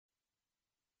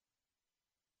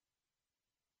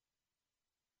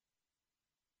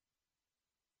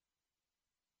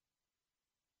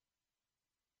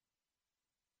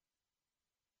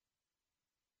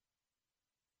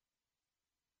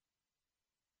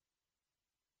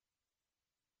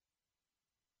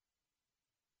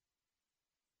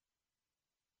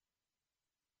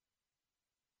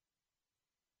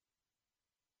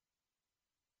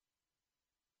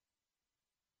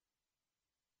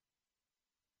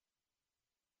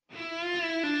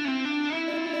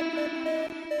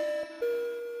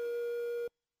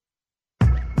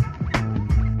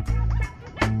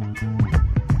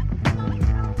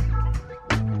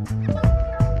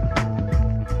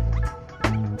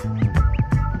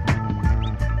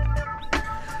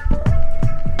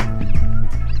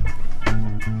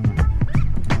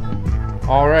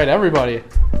All right, everybody.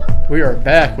 We are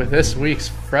back with this week's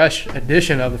fresh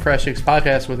edition of the Fresh Six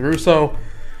Podcast with Russo.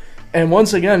 And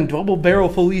once again, double barrel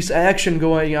police action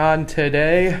going on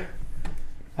today.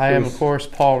 I am, of course,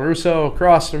 Paul Russo.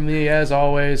 Across from me, as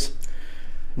always,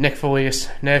 Nick Felice.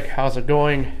 Nick, how's it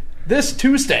going this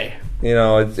Tuesday? You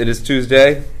know, it is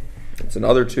Tuesday. It's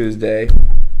another Tuesday.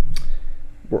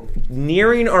 We're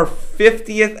nearing our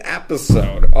 50th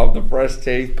episode of the Fresh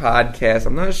Taste Podcast.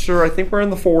 I'm not sure. I think we're in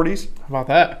the 40s. How about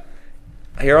that?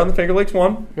 Here on the Finger Lakes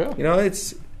One. Yeah. You know,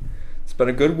 it's been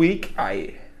a good week.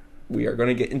 We are going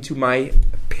to get into my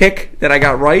pick that I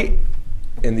got right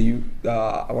in the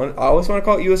I always want to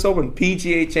call it U.S. Open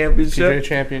PGA Championship. PGA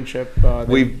Championship.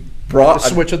 We've brought the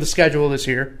switch of the schedule this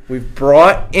year. We've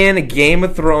brought in a Game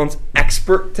of Thrones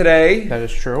expert today. That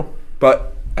is true.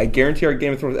 But I guarantee our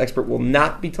Game of Thrones expert will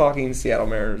not be talking Seattle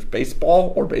Mariners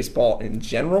baseball or baseball in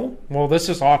general. Well, this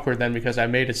is awkward then because I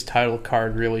made his title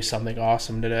card really something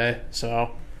awesome today.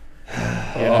 So,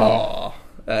 Oh,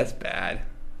 that's bad.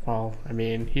 Well, I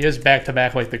mean, he is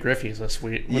back-to-back like the Griffies this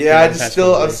week. Yeah, I'm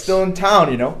still in town,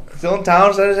 you know. Still in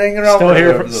town, so I was hanging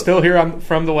around. Still here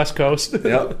from the West Coast.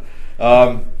 Yep.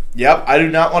 Yep, I do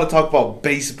not want to talk about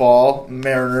baseball,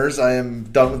 Mariners. I am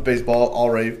done with baseball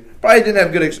already. Probably didn't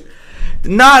have good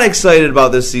not excited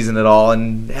about this season at all,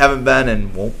 and haven't been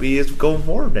and won't be as going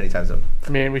forward anytime soon.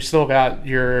 I mean, we still got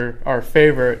our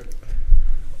favorite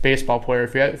baseball player.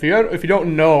 If you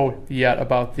don't know yet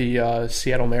about the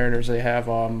Seattle Mariners, they have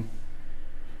a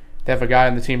guy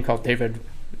on the team called Daniel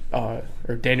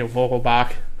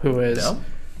Vogelbach, who is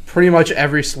pretty much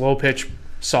every slow pitch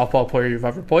softball player you've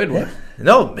ever played with.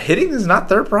 No, hitting is not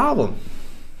their problem.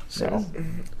 So,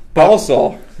 but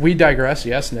also, we digress.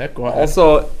 Yes, Nick. Go ahead.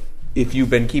 Also, if you've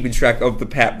been keeping track of the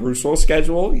Pat Russo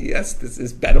schedule, yes, this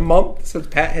has been a month since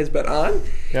Pat has been on.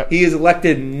 Yep. He is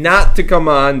elected not to come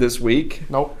on this week.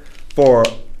 Nope. For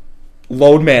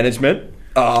load management.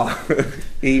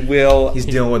 He's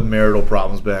dealing with marital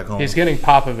problems back home. He's getting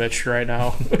Popovich right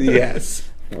now. Yes.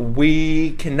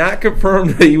 We cannot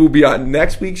confirm that he will be on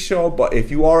next week's show, but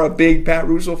if you are a big Pat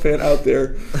Russo fan out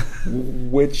there,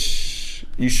 which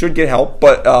you should get help,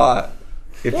 but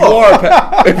if you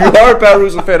are a Pat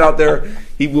Russo fan out there,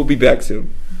 he will be back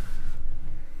soon.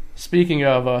 Speaking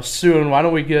of soon, why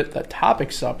don't we get the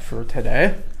topics up for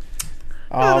today?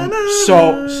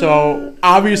 So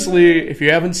obviously, if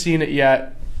you haven't seen it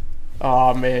yet,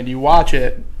 and you watch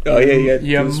it,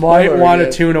 you might want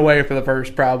to tune away for the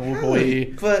first probably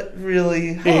but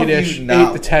really, 8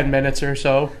 to 10 minutes or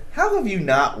so. How have you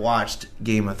not watched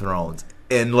Game of Thrones?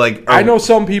 And I know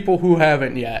some people who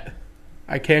haven't yet.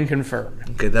 I can confirm.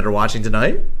 Okay, that are watching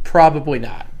tonight? Probably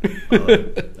not.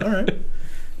 All right.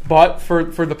 But for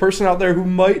the person out there who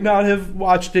might not have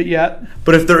watched it yet.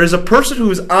 But if there is a person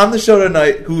who is on the show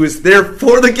tonight who is there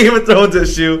for the Game of Thrones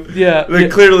issue,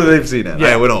 then clearly they've seen it.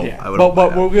 Yeah, I would hope. Yeah.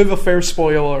 But we'll give a fair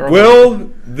spoiler.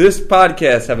 Will this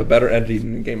podcast have a better ending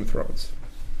than Game of Thrones?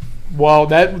 Well,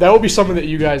 that will be something that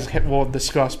you guys will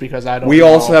discuss because I don't know. We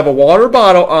also have a water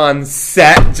bottle on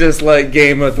set, just like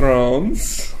Game of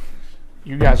Thrones.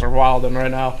 You guys are wilding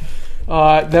right now.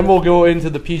 Then we'll go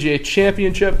into the PGA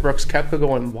Championship. Brooks Koepka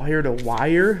going wire to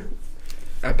wire.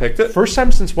 I picked it. First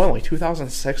time since when? Like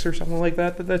 2006 or something like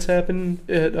that's happened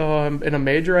at, in a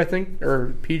major, I think,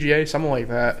 or PGA, something like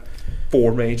that.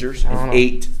 4 majors,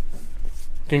 8.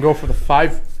 Can go for the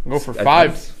 5. Go for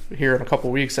 5 here in a couple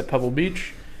weeks at Pebble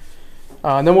Beach.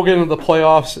 And then we'll get into the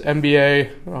playoffs,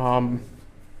 NBA.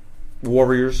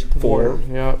 Warriors, 4.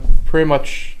 Yeah, pretty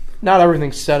much. Not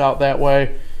everything's set out that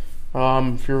way.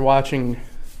 If you're watching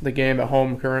the game at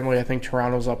home currently, I think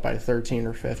Toronto's up by 13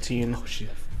 or 15. Oh, shit.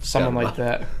 Something like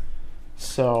that.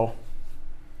 So,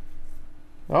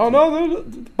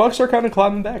 the Bucks are kind of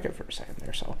climbing back at first second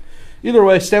there. So, either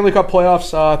way, Stanley Cup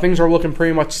playoffs, things are looking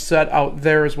pretty much set out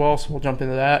there as well, so we'll jump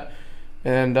into that.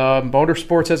 And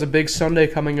Motorsports has a big Sunday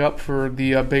coming up for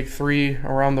the Big 3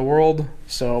 around the world,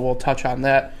 so we'll touch on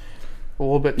that a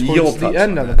little bit towards the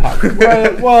end of the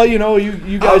podcast. Well,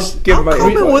 you guys give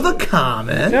with a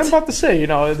comment. Yeah, I'm about to say,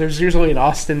 there's usually an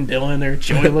Austin Dillon or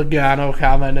Joey Logano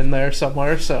comment in there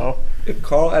somewhere. So if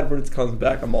Carl Edwards comes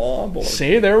back, I'm all on board.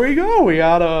 See, there we go.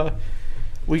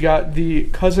 We got the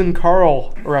Cousin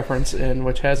Carl reference in,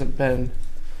 which hasn't been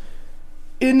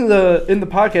in the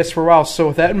podcast for a while. So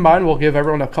with that in mind, we'll give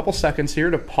everyone a couple seconds here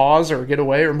to pause or get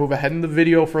away or move ahead in the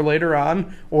video for later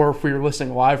on, or if you're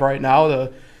listening live right now,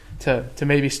 to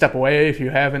maybe step away if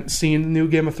you haven't seen the new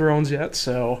Game of Thrones yet.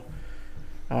 So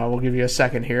we'll give you a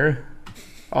second here.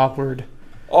 Awkward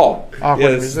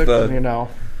music,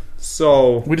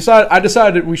 So I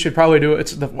decided we should probably do it.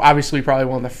 It's obviously probably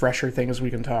one of the fresher things we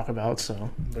can talk about.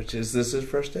 So, Which is this is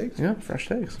fresh takes? yeah, fresh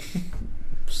takes.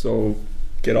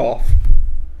 get off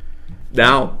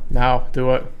now. Now do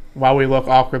it while we look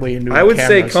awkwardly into. I would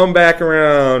say cameras. come back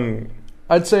around.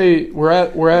 I'd say we're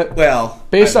at Well,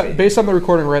 based on the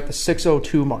recording, we're at the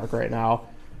 6:02 mark right now.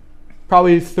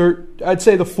 Probably I'd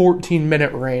say the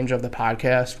 14-minute range of the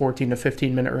podcast, 14 to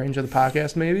 15-minute range of the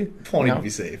podcast, maybe 20 No. to be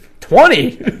safe.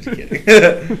 20. Just kidding.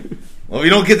 Well, if we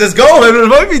don't get this going, it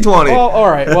might be 20. Well,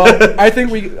 all right. Well, I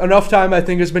think enough time I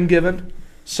think has been given.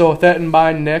 So with that in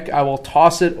mind, Nick, I will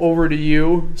toss it over to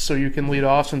you so you can lead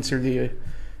off since you're the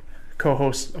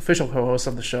official co-host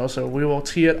of the show. So we will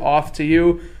tee it off to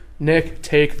you. Nick,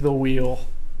 take the wheel.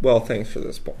 Well, thanks for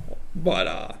this, Paul.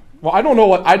 But Well, I don't know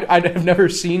what I have never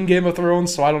seen Game of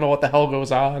Thrones, so I don't know what the hell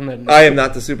goes on. And I am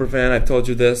not the super fan. I've told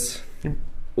you this.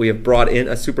 We have brought in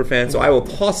a super fan, so I will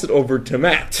toss it over to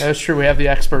Matt. that's true. We have the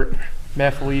expert,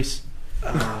 Matt Felice.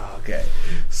 Okay.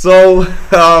 So,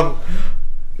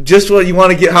 just what you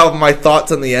want to get how my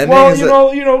thoughts on the ending? Well, is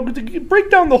you know, break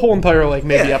down the whole entire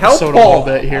maybe Yeah, help episode a Paul. little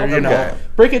bit here. You Okay. know,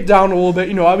 break it down a little bit.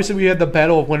 You know, obviously we had the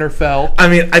Battle of Winterfell. I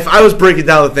mean, if I was breaking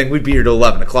down the thing, we'd be here till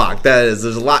 11 o'clock. There's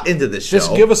a lot into this show.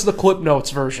 Just give us the Clip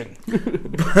Notes version.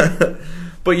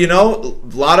 But, you know,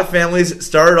 a lot of families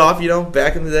started off, you know,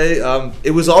 back in the day.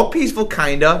 It was all peaceful,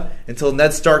 kind of, until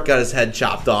Ned Stark got his head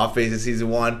chopped off, basically, season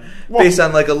 1, based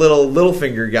on, like, a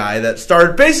Littlefinger guy that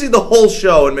started basically the whole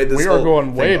show and made this We whole are going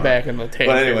thing way on. back in the tape.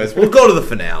 But anyways, we'll go to the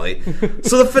finale.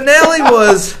 So the finale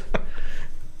was...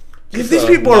 If these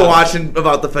people are watching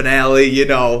about the finale, you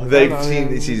know, they've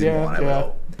seen season 1, I would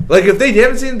hope. Like, if they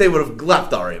haven't seen it, they would have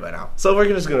left already by now. So we're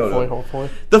just going to... Hopefully.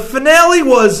 The finale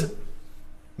was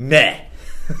meh.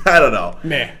 I don't know.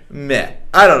 Meh.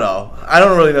 I don't know. I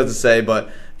don't really know what to say,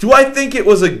 but do I think it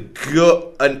was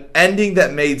an ending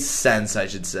that made sense, I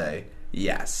should say?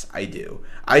 Yes, I do.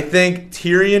 I think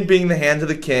Tyrion being the hand of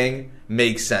the king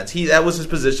makes sense. That was his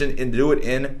position, and to do it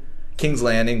in King's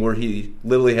Landing, where he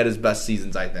literally had his best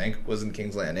seasons, I think, was in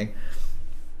King's Landing.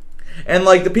 And,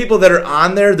 like, the people that are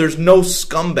on there, there's no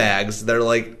scumbags that are,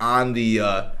 like, on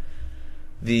the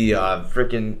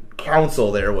freaking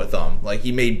council there with them. Like,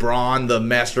 he made Braun the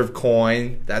master of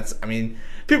coin.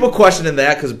 People questioning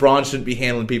that because Braun shouldn't be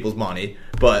handling people's money,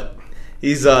 but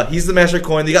he's the master of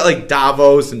coin. They got, like,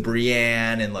 Davos and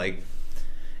Brienne and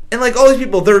all these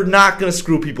people. They're not gonna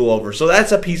screw people over, so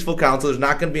that's a peaceful council. There's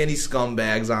not gonna be any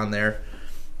scumbags on there.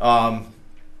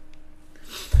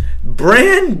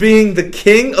 Bran being the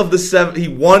king of the seven, he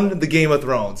won the Game of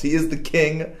Thrones. He is the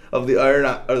king of the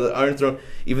Iron Throne,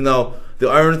 even though the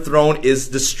Iron Throne is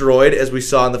destroyed, as we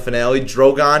saw in the finale.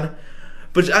 Drogon.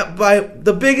 But by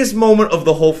the biggest moment of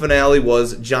the whole finale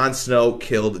was Jon Snow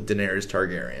killed Daenerys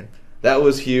Targaryen. That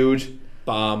was huge.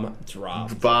 Bomb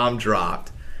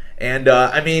dropped. And,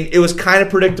 it was kind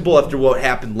of predictable after what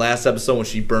happened last episode when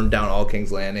she burned down all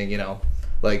King's Landing, you know.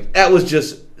 Like, that was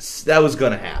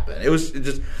going to happen. It was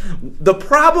just... The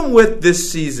problem with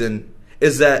this season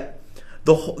is that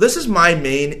this is my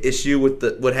main issue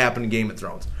with what happened in Game of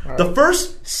Thrones. Right. The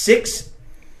first 6,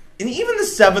 and even the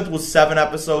 7th was 7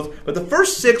 episodes, but the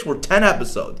first 6 were 10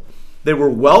 episodes. They were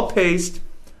well-paced.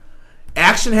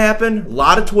 Action happened, a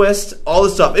lot of twists, all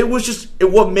this stuff. It was just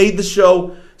what made the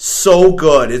show so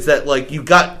good is that, like, you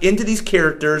got into these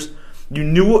characters,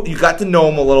 you got to know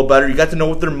them a little better, you got to know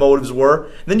what their motives were,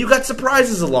 and then you got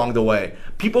surprises along the way.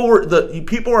 People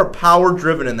are power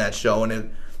driven in that show,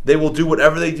 and they will do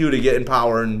whatever they do to get in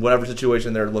power in whatever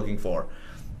situation they're looking for.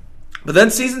 But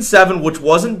then season 7, which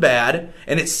wasn't bad,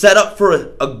 and it set up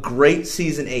for a great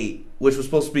season 8, which was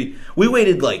supposed to be... We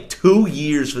waited like 2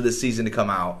 years for this season to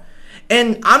come out.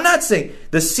 And I'm not saying...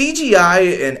 The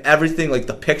CGI and everything, like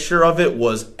the picture of it,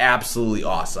 was absolutely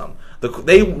awesome.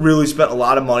 They really spent a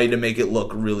lot of money to make it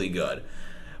look really good.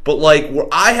 But, like, where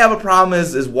I have a problem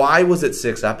is why was it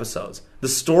 6 episodes? The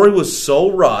story was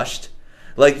so rushed.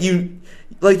 Like, you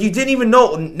didn't even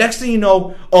know. Next thing you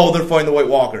know, oh, they're fighting the White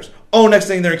Walkers. Oh, next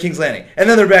thing they're in King's Landing. And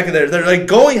then they're back in there. They're, like,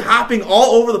 hopping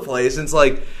all over the place. And it's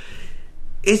like,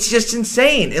 it's just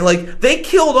insane. And, like, they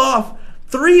killed off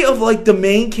 3 of, like, the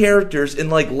main characters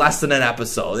in, like, less than an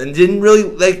episode. And didn't really,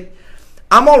 like...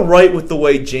 I'm all right with the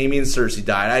way Jaime and Cersei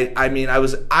died.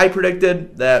 I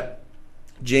predicted that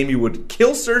Jaime would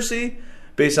kill Cersei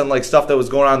based on, like, stuff that was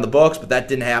going on in the books, but that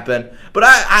didn't happen. But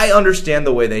I understand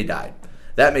the way they died.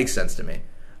 That makes sense to me.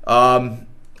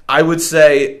 I would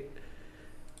say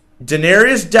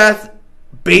Daenerys' death,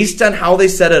 based on how they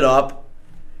set it up,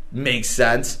 makes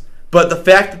sense. But the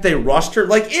fact that they rushed her,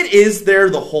 like, it is there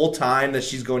the whole time that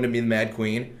she's going to be the Mad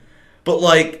Queen. But,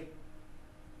 like,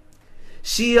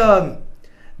 she,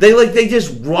 They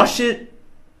just rush it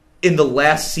in the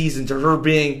last season to her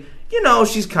being,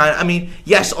 she's kind of, I mean,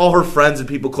 yes, all her friends and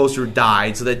people close to her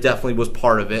died, so that definitely was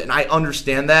part of it, and I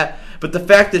understand that, but the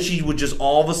fact that she would just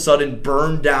all of a sudden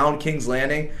burn down King's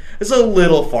Landing is a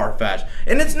little far-fetched.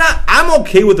 And it's not, I'm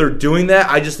okay with her doing that,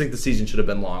 I just think the season should have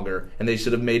been longer, and they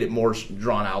should have made it more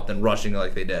drawn out than rushing it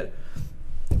like they did.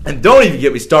 And don't even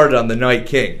get me started on the Night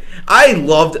King. I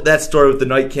loved that story with the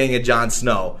Night King and Jon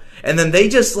Snow. And then they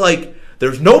just,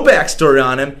 there's no backstory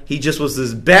on him. He just was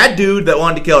this bad dude that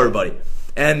wanted to kill everybody.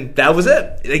 And that was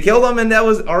it. They killed him, and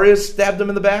Arya stabbed him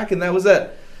in the back, and that was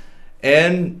it.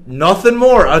 And nothing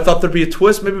more. I thought there'd be a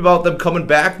twist maybe about them coming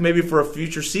back, maybe for a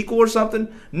future sequel or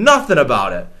something. Nothing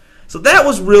about it. So that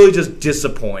was really just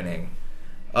disappointing.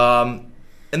 But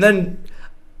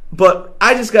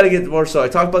I just got to get more. So I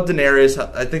talked about Daenerys.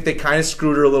 I think they kind of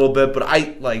screwed her a little bit, but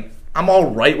I'm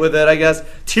all right with it, I guess.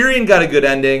 Tyrion got a good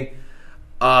ending.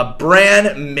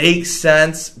 Bran makes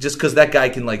sense just because that guy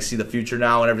can see the future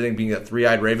now and everything, being a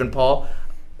three-eyed raven, Paul.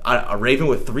 A raven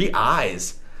with 3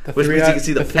 eyes. Which means you can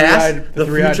see the past, the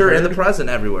future, and the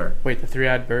present everywhere. Wait, the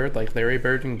three-eyed bird, like Larry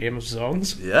Bird in Game of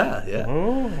Thrones? Yeah.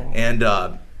 Oh. And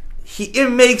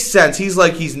it makes sense. He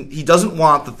doesn't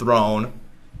want the throne.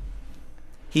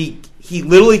 He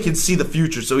literally can see the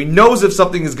future, so he knows if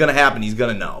something is going to happen, he's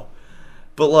going to know.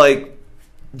 But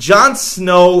Jon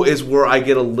Snow is where I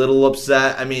get a little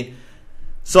upset. I mean,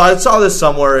 so I saw this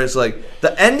somewhere. It's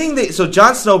the ending. So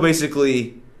Jon Snow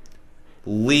basically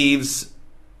leaves.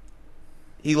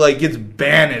 He gets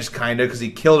banished kind of because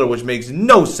he killed her, which makes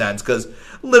no sense because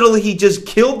literally he just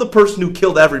killed the person who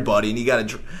killed everybody, and he got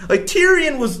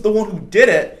Tyrion was the one who did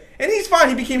it, and he's fine.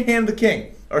 He became Hand of the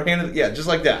King just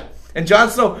like that. And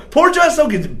poor Jon Snow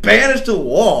gets banished to the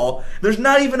wall. There's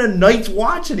not even a Night's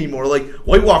Watch anymore.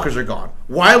 White Walkers are gone.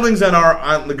 Wildlings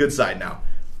on the good side now.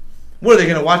 What are they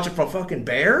gonna watch it from fucking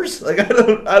bears? I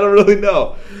don't really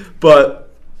know, but.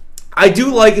 I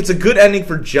do it's a good ending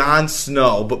for Jon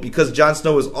Snow, but because Jon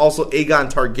Snow is also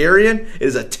Aegon Targaryen, it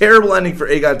is a terrible ending for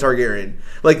Aegon Targaryen.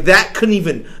 That couldn't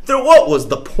even... What was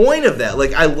the point of that?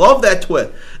 I love that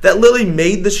twist. That Lily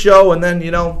made the show, and then,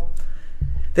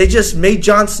 they just made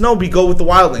Jon Snow go with the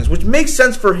Wildlings, which makes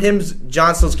sense for him,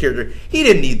 Jon Snow's character. He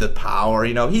didn't need the power,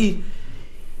 he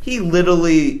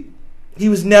literally... He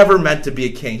was never meant to be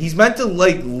a king. He's meant to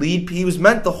lead. He was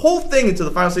meant, the whole thing into the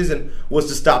final season was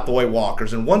to stop the White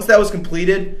Walkers. And once that was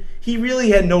completed, he really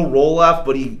had no role left.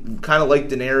 But he kind of liked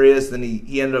Daenerys. Then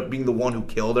he ended up being the one who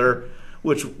killed her,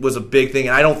 which was a big thing.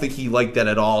 And I don't think he liked that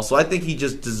at all. So I think he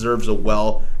just deserves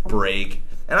a break.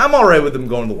 And I'm all right with him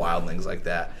going to the Wildlings like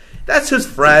that. That's his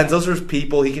friends. Those are his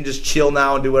people. He can just chill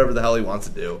now and do whatever the hell he wants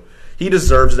to do. He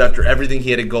deserves it after everything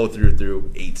he had to go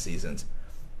through 8 seasons.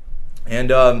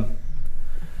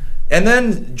 And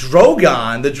then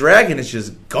Drogon, the dragon, is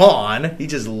just gone. He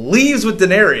just leaves with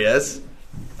Daenerys,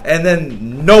 and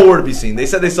then nowhere to be seen. They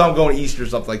said they saw him going east or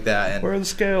something like that. And where are the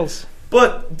scales?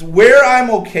 But where I'm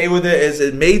okay with it is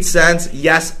it made sense.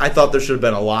 Yes, I thought there should have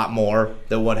been a lot more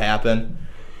than what happened.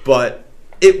 But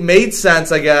it made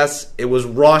sense, I guess. It was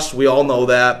rushed. We all know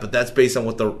that. But that's based on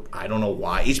I don't know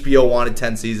why. HBO wanted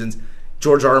 10 seasons.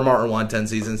 George R. R. Martin wanted 10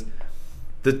 seasons.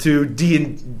 The two,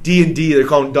 D&D, they're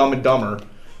calling Dumb and Dumber.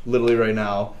 Literally right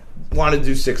now, wanted to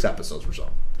do 6 episodes for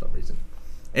some reason.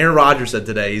 Aaron Rodgers said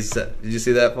today, did you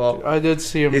see that, Paul? I did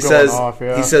see him off,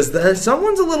 yeah. He says that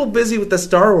someone's a little busy with the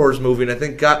Star Wars movie, and I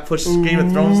think got pushed Game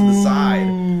of Thrones to the side.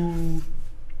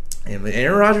 And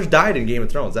Aaron Rodgers died in Game of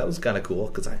Thrones. That was kind of cool,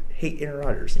 because I hate Aaron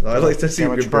Rodgers. I'd like to see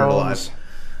him get burned alive.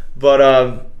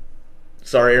 But,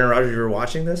 sorry, Aaron Rodgers, you're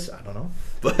watching this? I don't know.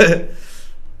 But,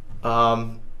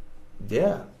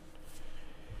 yeah.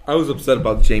 I was upset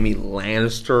about Jaime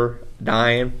Lannister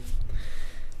dying.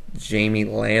 Jaime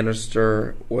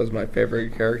Lannister was my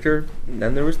favorite character. And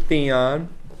then there was Theon.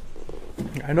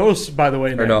 I noticed, by the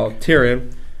way, Nick.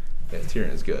 Tyrion. Yeah,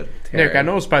 Tyrion is good. Nick, I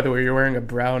noticed, by the way, you're wearing a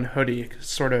brown hoodie,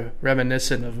 sort of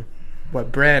reminiscent of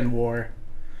what Bran wore.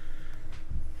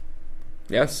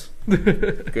 Yes.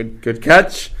 Good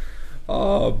catch.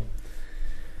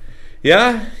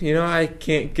 Yeah, I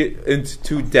can't get into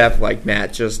too depth like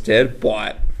Matt just did,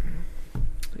 but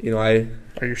Are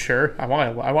you sure? I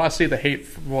want to see the hate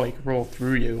roll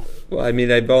through you. Well, I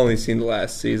mean, I've only seen the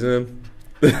last season.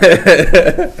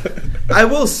 I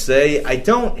will say I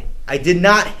did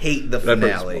not hate the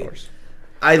finale.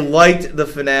 I liked the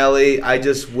finale. I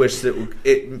just wish that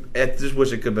it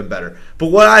could have been better. But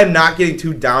what I'm not getting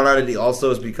too down on it also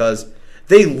is because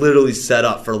they literally set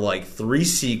up for 3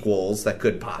 sequels that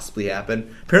could possibly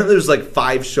happen. Apparently there's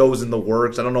 5 shows in the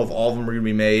works. I don't know if all of them are going to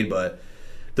be made, but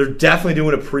They're definitely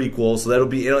doing a prequel, so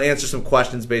it'll answer some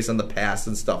questions based on the past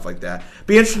and stuff like that.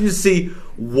 Be interesting to see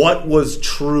what was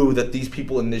true that these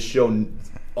people in this show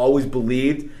always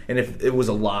believed, and if it was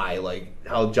a lie, like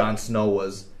how Jon Snow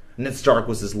was. Ned Stark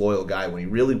was this loyal guy when he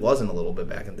really wasn't a little bit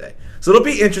back in the day. So it'll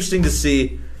be interesting to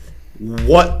see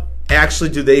what actually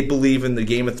do they believe in the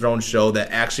Game of Thrones show that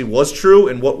actually was true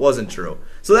and what wasn't true.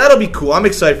 So that'll be cool. I'm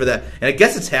excited for that. And I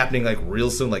guess it's happening like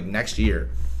real soon, like next year.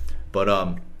 But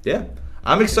yeah.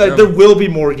 I'm excited. There will be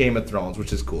more Game of Thrones,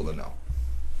 which is cool to know.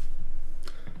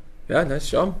 Yeah, nice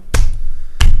job.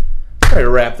 Try to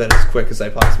wrap that as quick as I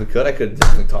possibly could. I could have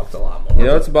definitely talked a lot more. You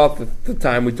know, it's about the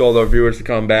time we told our viewers to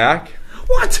come back.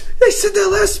 What? They said that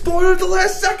last spoiler at the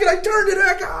last second. I turned it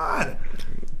back on.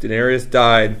 Daenerys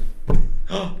died.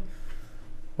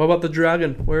 What about the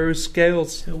dragon? Where are his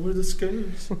scales? Yeah, where are the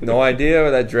scales? No idea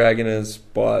where that dragon is,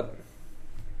 but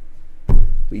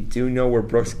we do know where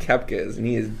Brooks Koepka is, and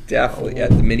he is definitely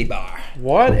at the minibar.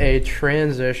 What a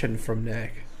transition from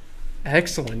Nick.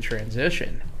 Excellent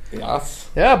transition. Yes.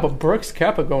 Yeah, but Brooks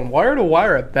Koepka going wire to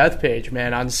wire at Bethpage,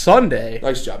 man, on Sunday.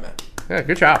 Nice job, man. Yeah,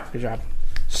 good job. Good job.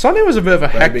 Sunday was a bit of a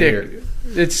Glad to be hectic. here.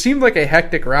 It seemed like a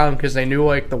hectic round because they knew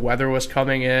like the weather was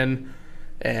coming in,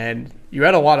 and you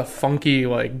had a lot of funky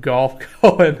like golf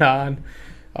going on.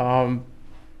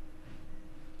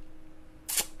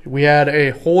 We had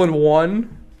a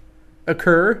hole-in-one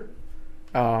occur.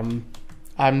 I'm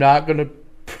not gonna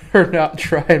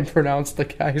try and pronounce the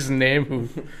guy's name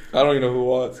I don't even know who it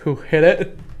was. who hit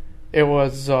it. It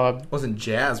was Wasn't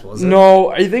Jazz, was it? no,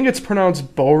 I think it's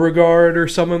pronounced Beauregard or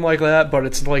something like that, but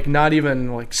it's like not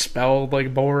even like spelled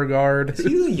like Beauregard. Is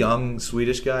he the young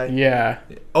Swedish guy? Yeah,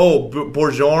 Oh,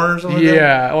 Borjorn or something like that?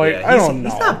 yeah. Like Yeah, I don't know.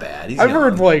 He's not bad. He's I've young.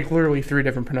 heard like literally 3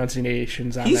 different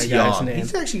pronunciations on He's that guy's young. name.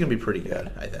 He's actually going to be pretty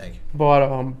good, I think.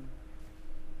 But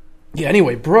yeah.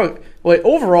 Anyway, Brooke, like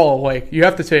overall, like you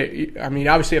have to take. I mean,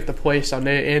 obviously, you have to play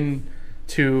Sunday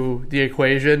into the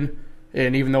equation,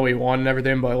 and even though he won and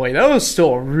everything, but like that was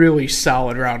still a really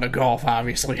solid round of golf.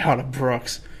 Obviously, out of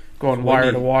Brooks going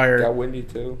wire to wire. Got windy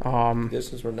too.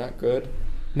 Distance were not good.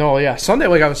 No, yeah, Sunday,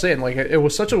 like I was saying, like it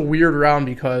was such a weird round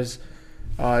because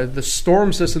the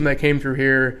storm system that came through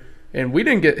here, and we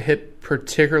didn't get hit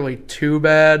particularly too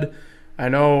bad. I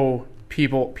know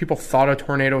people thought a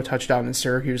tornado touched down in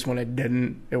Syracuse when it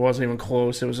didn't. It wasn't even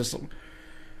close. It was just,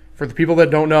 for the people that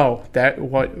don't know, that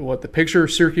what the picture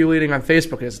circulating on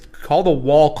Facebook is called a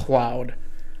wall cloud.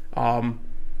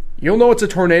 You'll know it's a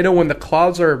tornado when the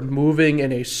clouds are moving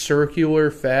in a circular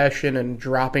fashion and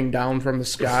dropping down from the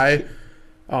sky.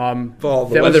 That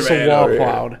was just a wall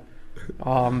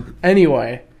cloud.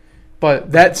 Anyway,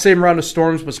 but that same round of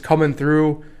storms was coming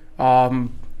through.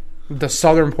 The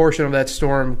southern portion of that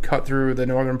storm cut through the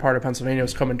northern part of Pennsylvania.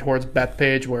 Was coming towards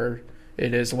Bethpage, where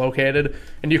it is located,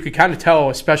 and you could kind of tell.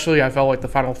 Especially, I felt like the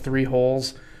final 3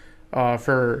 holes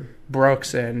for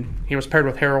Brooks, and he was paired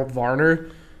with Harold Varner,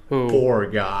 who Poor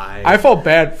guy. I felt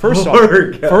bad. First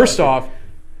off,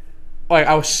 like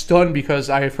I was stunned because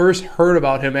I first heard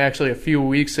about him actually a few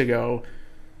weeks ago,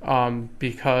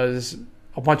 because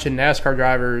a bunch of NASCAR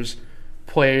drivers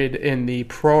played in the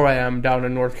Pro-Am down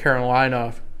in North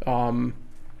Carolina,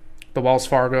 the Wells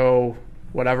Fargo,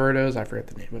 whatever it is, I forget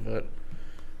the name of it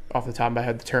off the top of my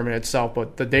head, the tournament itself,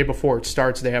 but the day before it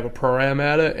starts, they have a Pro-Am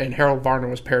at it, and Harold Varner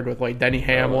was paired with like Denny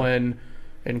Hamlin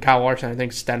and Kyle Larson, I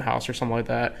think Stenhouse or something like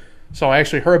that. So I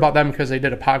actually heard about them because they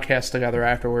did a podcast together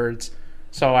afterwards.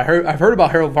 So I've heard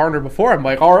about Harold Varner before. I'm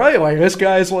like, all right, like this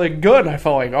guy's like good. And I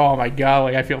felt like, oh my god,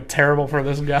 like I feel terrible for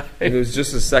this guy. It was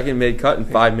just his second made cut in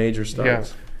 5 major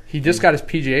starts. Yeah. He just got his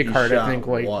PGA card, shot, I think.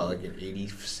 Like an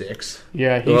 86?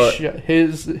 Yeah,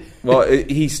 his. Well,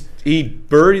 he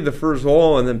birdied the first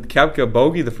hole, and then Koepka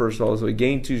bogeyed the first hole, so he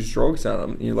gained 2 strokes on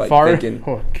him. And you're like thinking,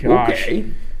 oh gosh.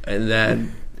 Okay, and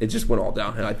then it just went all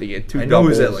downhill. I think he had 2 I know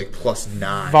doubles. he was at like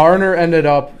 +9. Varner ended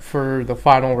up for the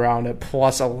final round at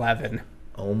 +11.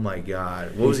 Oh my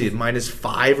god. What was he at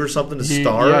 -5 or something to He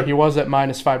start? was at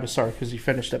 -5 to start because he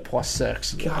finished at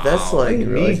 +6. God, that's like I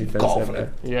didn't realize he me finished golfing that at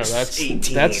Yeah, that's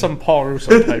 18. some Paul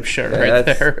Russo type shit right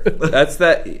there. That's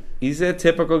that. He's that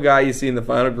typical guy you see in the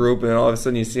final group, and then all of a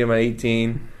sudden you see him at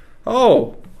 18.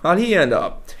 Oh, how'd he end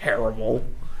up? Terrible.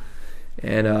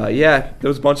 And yeah, there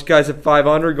was a bunch of guys at 5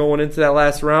 under going into that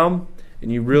last round,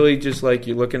 and you really just like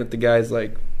you're looking at the guys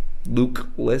like Luke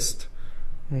List,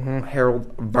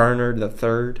 Harold Varner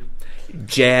III,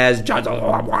 Jazz Johnson.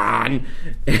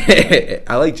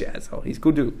 I like Jazz. Oh, he's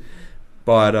cool dude.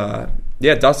 But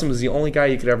yeah, Dustin was the only guy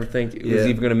you could ever think was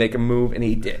even going to make a move, and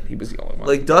he did. He was the only one.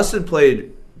 Like Dustin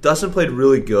played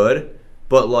really good,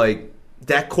 but like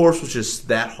that course was just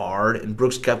that hard, and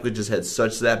Brooks Koepka just had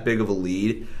such that big of a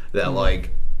lead that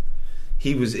like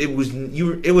It was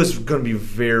going to be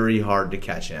very hard to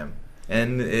catch him,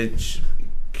 and it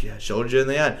showed you in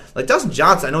the end. Like Dustin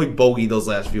Johnson, I know he bogeyed those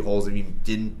last few holes. If he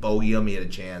didn't bogey them, he had a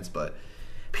chance, but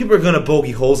people are going to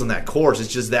bogey holes in that course.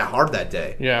 It's just that hard that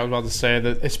day. Yeah, I was about to say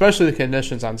that, especially the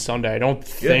conditions on Sunday. I don't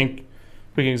think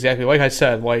we can exactly, like I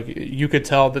said, like you could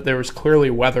tell that there was clearly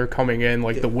weather coming in.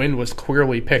 Like the wind was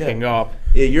clearly picking up.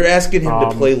 Yeah, you're asking him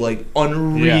to play like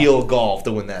unreal golf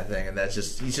to win that thing, and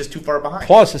he's just too far behind.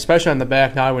 Plus, especially on the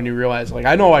back nine, when you realize, like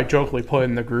I know I jokingly put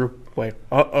in the group like,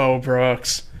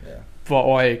 Brooks, but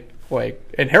like,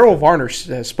 and Harold Varner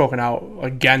has spoken out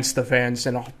against the fans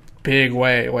in a big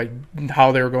way, like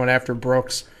how they were going after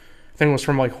Brooks. I think it was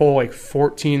from like hole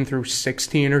 14 through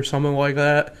 16 or something like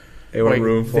that. They were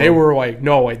room for they him. were like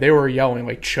no, like they were yelling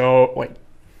like choke,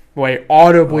 like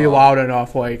audibly loud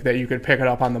enough like that you could pick it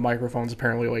up on the microphones.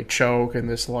 Apparently, like choke and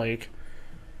this like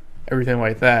everything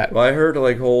like that. Well, I heard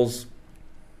like holes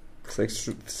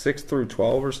 6 through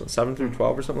 12 or 7 through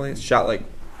 12 or something like that. Shot like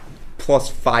plus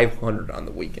 500 on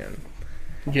the weekend.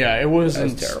 Yeah, it was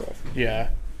terrible.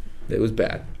 Yeah, it was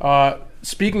bad.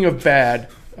 Speaking of bad,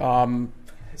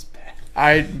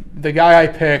 the guy I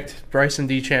picked, Bryson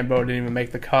DeChambeau, didn't even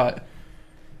make the cut.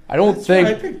 I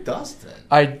picked Dustin.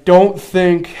 I don't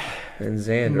think. And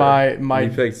Xander. My you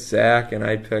picked Zach, and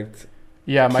I picked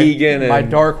Keegan. My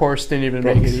dark horse didn't even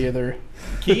make it either.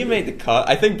 Keegan made the cut.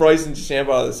 I think Bryson DeChambeau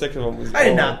out of the six of them was. I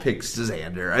did not pick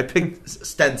Xander. I picked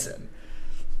Stenson.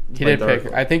 He did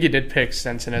pick. I think he did pick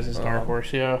Stenson as his dark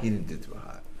horse. Yeah, he didn't do too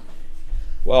hot.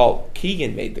 Well,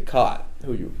 Keegan made the cut.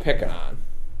 Who you were picking on?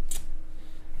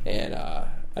 And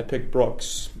I picked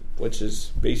Brooks, which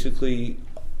is basically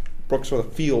Brooks for the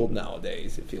field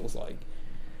nowadays, it feels like.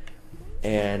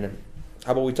 And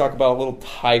how about we talk about a little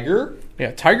Tiger?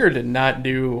 Yeah, Tiger did not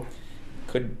do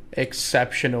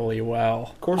exceptionally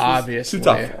well. Of course, obviously. Too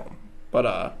tough for him.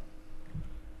 But,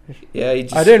 yeah,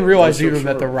 I didn't realize even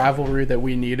that the rivalry that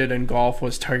we needed in golf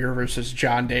was Tiger versus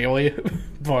John Daly.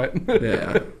 But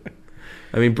yeah.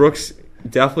 I mean, Brooks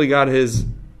definitely got his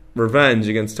revenge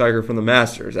against Tiger from the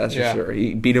Masters, that's for sure.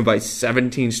 He beat him by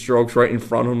 17 strokes right in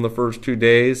front of him the first 2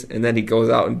 days, and then he goes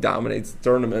out and dominates the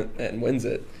tournament and wins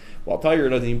it. While Tiger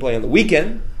doesn't even play on the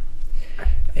weekend.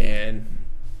 And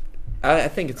I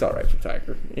think it's all right for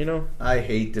Tiger, you know? I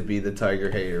hate to be the Tiger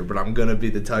hater, but I'm going to be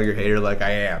the Tiger hater like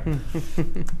I am.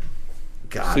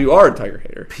 God. So you are a Tiger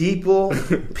hater.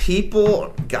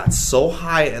 People got so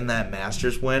high in that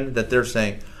Masters win that they're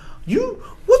saying,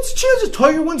 what's the chance that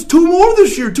Tiger wins 2 more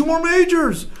this year? 2 more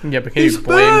majors. Yeah, but can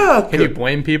you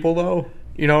blame people though?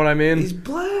 You know what I mean? He's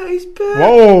black. He's back.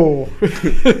 Whoa!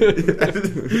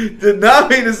 Did not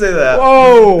mean to say that.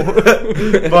 Whoa!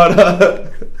 But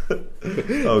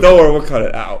okay. Don't worry, we'll cut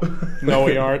it out. No,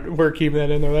 we aren't. We're keeping that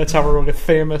in there. That's how we're going to get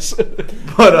famous.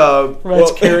 But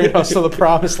that's carried us to the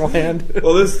promised land.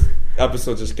 Well, this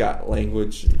episode just got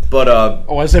language. But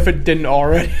as if it didn't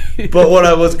already. But what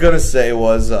I was gonna say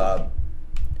was,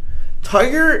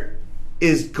 Tiger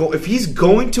if he's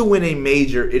going to win a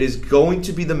major, it is going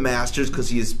to be the Masters because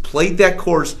he has played that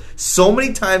course so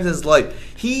many times in his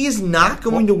life. He is not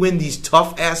going to win these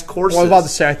tough-ass courses. Well, I was about to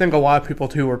say, I think a lot of people,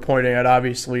 too, were pointing at,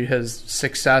 obviously, his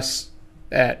success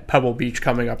at Pebble Beach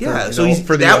coming up for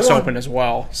the U.S. Open as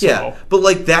well. So. Yeah, but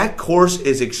like that course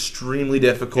is extremely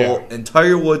difficult, and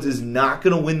Tiger Woods is not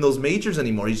going to win those majors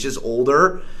anymore. He's just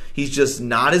older. He's just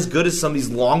not as good as some of these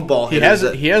long ball hitters.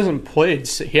 He hadn't played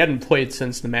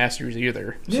since the Masters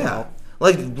either. So. Yeah,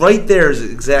 like right there is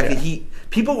exactly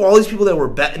all these people that were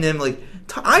betting him. Like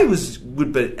I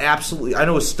would be absolutely. I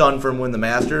know was stunned for him winning the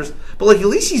Masters, but like at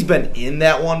least he's been in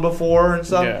that one before and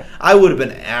stuff. Yeah. I would have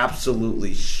been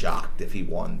absolutely shocked if he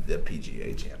won the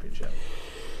PGA Championship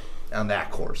on that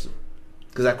course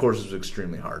because that course was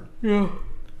extremely hard. Yeah,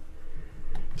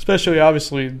 especially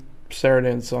obviously.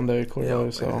 Saturday and Sunday, clearly.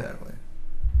 Yep, so, exactly.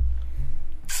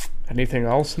 Anything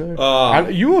else, Nick?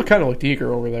 You kind of looked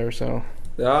eager over there. So,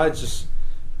 just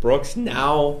Brooks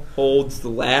now holds the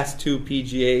last 2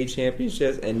 PGA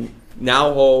championships and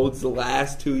now holds the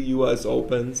last 2 U.S.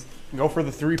 Opens. Go for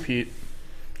the three-peat.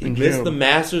 He missed the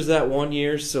Masters that 1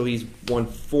 year, so he's won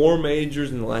 4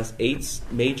 majors in the last 8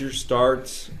 major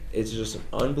starts. It's just an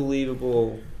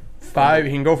unbelievable. 5.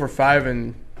 He can go for 5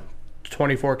 in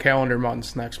 24 calendar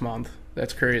months next month.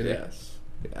 That's crazy.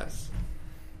 Yes.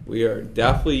 We are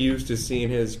definitely used to seeing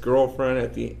his girlfriend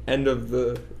at the end of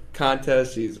the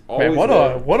contest. He's always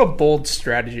what a bold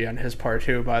strategy on his part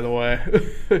too, by the way.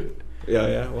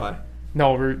 Yeah. Why?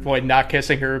 No, we're like not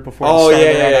kissing her before. Oh, the start yeah,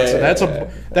 of the yeah, round. yeah, So that's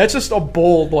yeah. that's just a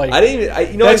bold like. I didn't even. I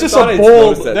That's just thought a I'd bold.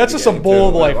 noticed that That's at just the a beginning,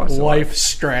 bold too, when I like watched it. life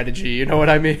strategy. You know what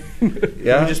I mean?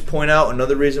 Yeah. Let me just point out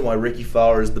another reason why Ricky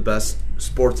Fowler is the best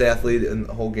sports athlete in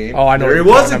the whole game. Oh, I know There he what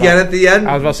you're was talking again about. at the end.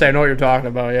 I was about to say I know what you're talking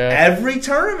about. Yeah. Every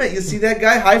tournament, you see that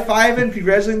guy high-fiving,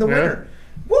 congratulating the Yeah. winner.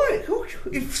 What?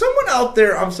 If someone out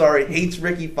there, I'm sorry, hates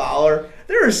Ricky Fowler,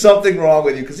 there is something wrong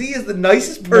with you because he is the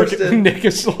nicest person. Nick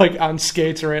is like on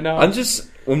skates right now. I'm just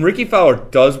when Ricky Fowler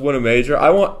does win a major, I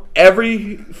want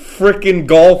every freaking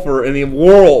golfer in the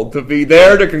world to be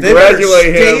there to They better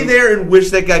congratulate stay him. there and wish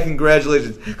that guy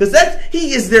congratulations because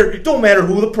he is there. Don't matter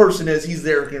who the person is, he's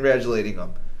there congratulating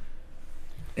him.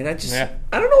 And I just, Yeah.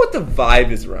 I don't know what the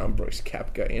vibe is around Brooks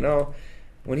Koepka. You know,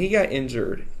 when he got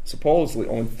injured, supposedly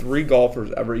only 3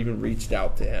 golfers ever even reached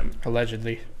out to him,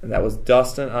 Allegedly. and that was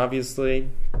Dustin, obviously,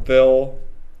 Phil,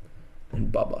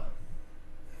 and Bubba.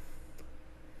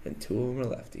 And 2 of them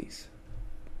are lefties.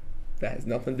 That has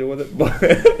nothing to do with it,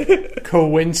 but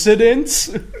Coincidence?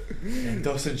 And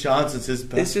Dustin Johnson's his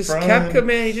best it's just friend. Koepka,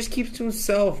 man. He just keeps to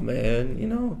himself, man. You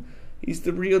know, he's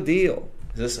the real deal.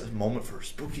 Is this a moment for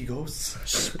spooky ghosts?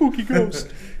 Spooky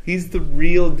ghost. He's the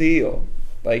real deal.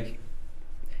 Like,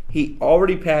 he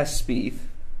already passed Spieth.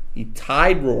 He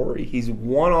tied Rory. He's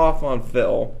 1 off on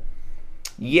Phil.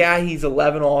 Yeah, he's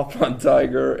 11 off on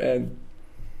Tiger and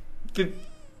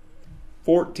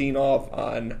 14 off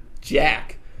on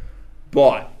Jack.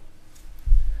 But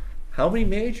how many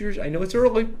majors? I know it's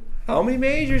early. How many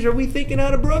majors are we thinking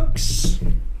out of Brooks?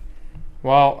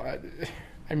 Well,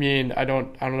 I mean, I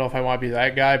don't know if I want to be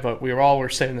that guy, but we were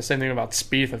saying the same thing about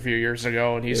Spieth a few years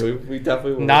ago, and he's We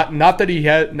definitely will. not that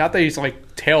he's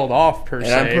like tailed off per And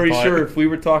se. I'm pretty but- sure if we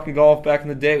were talking golf back in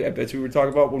the day, I bet you we were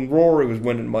talking about when Rory was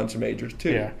winning a bunch of majors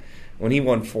too. Yeah. When he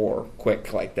won 4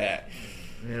 quick like that.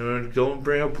 You know, don't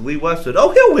bring up Lee Westwood.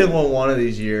 Oh, he'll win one of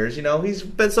these years. You know, he's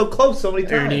been so close so many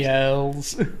times. Ernie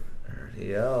Els,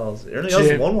 Ernie Els. Ernie Els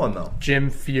has won one, though. Jim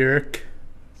Furyk.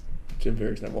 Jim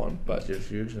Furyk never won, but Jim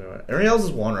Furyk. Ernie Els has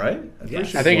won, right? I'm pretty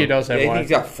sure I think he he's does have yeah, I one. think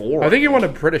he's got 4. I think he won a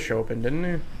British Open, didn't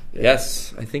he?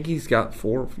 Yes, I think he's got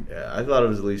 4 of them. won. Yeah, I thought it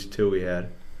was at least 2 he had.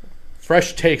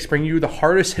 Fresh Takes bring you the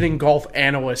hardest hitting golf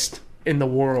analyst in the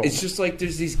world. It's just like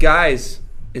there's these guys.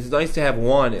 It's nice to have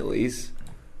one at least,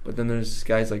 but then there's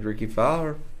guys like Ricky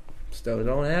Fowler. Still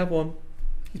don't have one.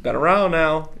 He's been around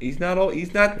now. He's not old.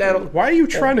 He's not that old. Why are you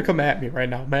trying to come at me right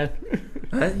now, man?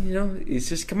 You know, it's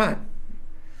just come on.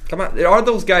 There are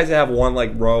those guys that have one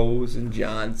like Rose and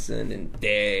Johnson and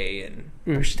Day and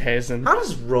Oosthuizen. How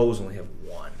does Rose only have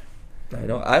one? I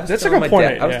know. I was That's a telling good my point,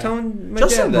 dad. I was yeah. telling my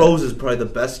Justin dad that. Rose is probably the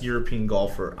best European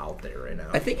golfer out there right now.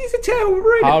 I think he's a tad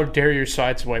overrated. How dare you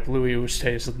sideswipe Louis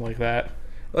Oosthuizen like that?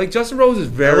 Like Justin Rose is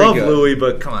I very love good. Louis,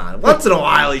 but come on. Once in a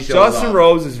while he shows Justin up.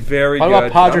 Rose is very What good.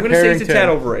 about Padraig I'm going to say he's a tad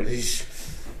Harrington? overrated.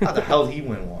 How the hell did he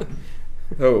win one?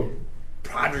 Who?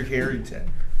 Padraig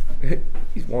Harrington.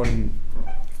 He's won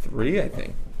 3, I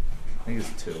think. I think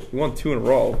it's 2. He won 2 in a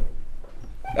row.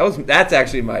 That's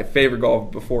actually my favorite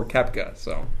golf before Koepka.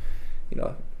 So, you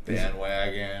know,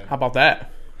 Bandwagon. How about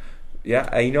that? yeah,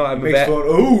 I'm a Makes fan. fun.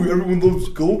 Oh, everyone loves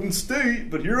Golden State,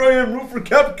 but here I am rooting for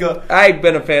Koepka. I've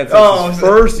been a fan since Oh, his so-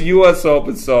 first U.S.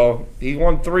 Open. So he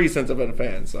won 3 since I've been a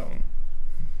fan. So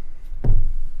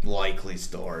Likely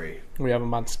story. We have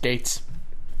him on skates.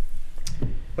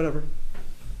 whatever.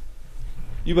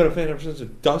 You've been a fan ever since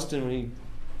Dustin when he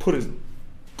put his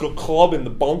club in the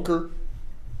bunker.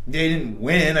 They didn't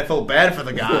win. I felt bad for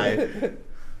the guy.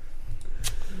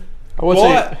 I would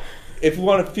But say, if we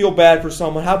want to feel bad for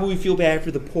someone, how about we feel bad for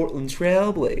the Portland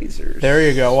Trailblazers? there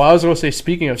you go. Well, I was going to say,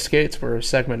 speaking of skates, we're a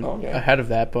segment Okay. ahead of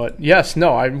that. But yes,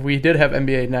 no, we did have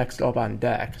NBA Next up on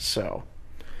deck. So,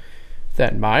 with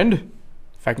that in mind,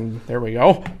 if I can, there we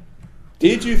go.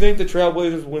 Did you think the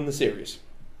Trailblazers win the series?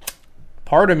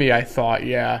 Part of me, I thought,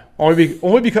 yeah. Only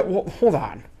because, well, hold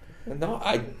on. No,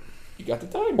 you got the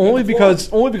time. Only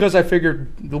because I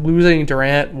figured the losing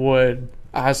Durant would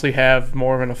honestly have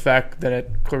more of an effect than it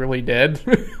clearly did.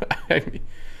 I mean,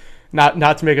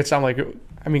 not to make it sound like,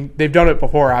 I mean, they've done it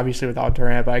before, obviously, without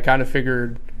Durant, but I kind of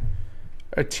figured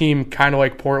a team kind of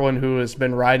like Portland, who has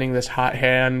been riding this hot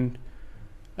hand,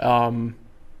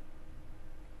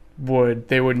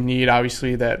 would need,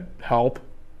 obviously, that help.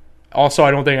 Also,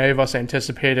 I don't think any of us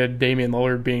anticipated Damian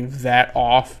Lillard being that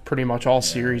off pretty much all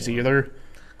series either.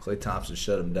 Klay Thompson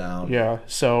shut him down. Yeah,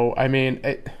 so, I mean,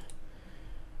 it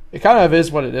kind of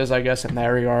is what it is, I guess, in that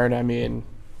regard. I mean,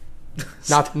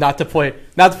 Not to play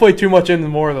too much into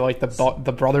more of like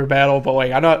the brother battle, but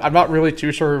like I'm not really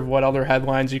too sure what other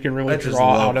headlines you can really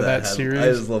draw out of that series. I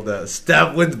just love that.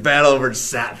 Steph wins battle over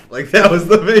Seth. Like that was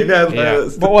the main headline. Yeah.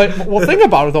 But well, think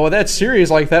about it though. That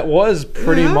series, like that was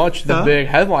pretty much the big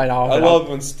headline out of I it. love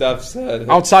when Steph said,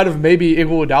 outside of maybe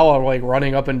Iguodala like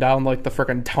running up and down like the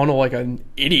freaking tunnel like an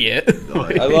idiot.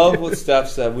 I love what Steph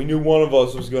said. We knew one of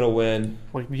us was going to win.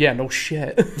 Like, yeah, no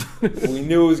shit. We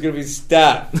knew it was going to be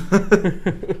Steph.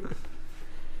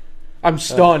 I'm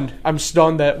stunned. I'm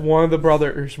stunned that one of the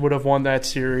brothers would have won that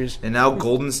series. And now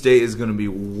Golden State is going to be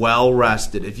well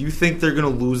rested. If you think they're going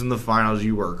to lose in the finals,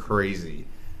 you are crazy.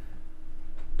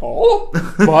 Paul?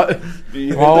 But Do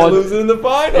you think they're losing in the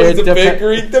finals? It's a pick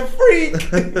or eat the freak.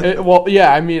 well,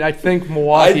 yeah, I mean, I think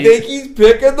Milwaukee. I think he's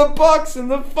picking the Bucks in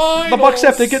the finals. The Bucks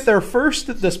have to get there first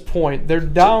at this point. They're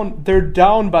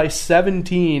down by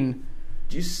 17.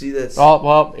 Did you see that?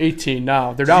 Well, 18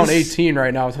 now. They're down 18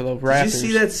 right now to the Raptors. Did you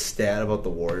see that stat about the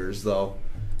Warriors, though?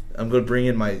 I'm going to bring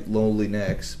in my lowly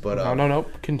Knicks, but no.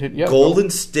 Continue. Yeah,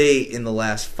 Golden State in the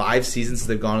last 5 seasons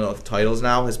they've gone to the titles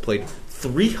now has played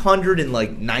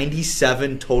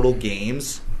 397 total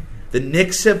games. The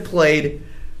Knicks have played,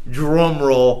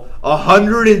 drumroll,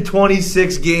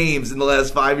 126 games in the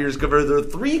last 5 years compared to their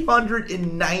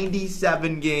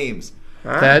 397 games.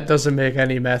 That doesn't make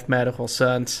any mathematical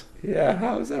sense. Yeah,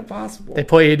 how is that possible? They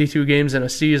play 82 games in a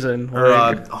season. Or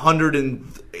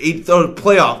 108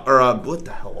 playoff, or what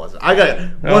the hell was it? I got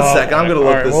one second. I'm going to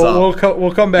look this up.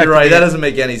 We'll come back. You're right. That doesn't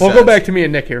make any sense. We'll go back to me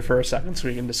and Nick here for a second so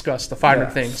we can discuss the finer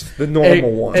things. The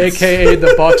normal ones. AKA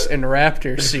the Bucks and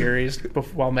Raptors series,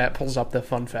 while Matt pulls up the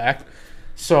fun fact.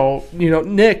 So,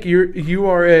 Nick, you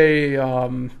are a,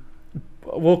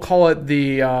 we'll call it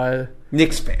the...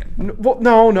 Knicks fan. Well,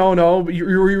 no.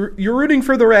 You're rooting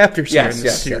for the Raptors here in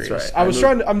this series. That's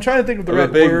right. I'm trying to think of the right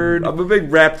word. I'm a big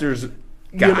Raptors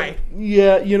guy.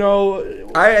 Not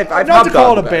to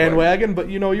call it a bandwagon, but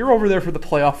you're over there for the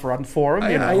playoff run for them.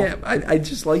 I am. I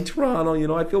just like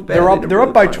Toronto. I feel bad. They're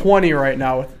up by 20 right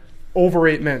now with over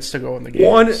 8 minutes to go in the game.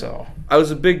 I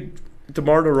was a big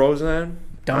DeMar DeRozan.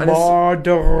 DeMar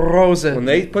DeRozan. When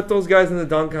they put those guys in the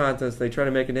dunk contest, they try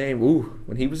to make a name. Ooh,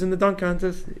 when he was in the dunk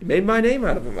contest, he made my name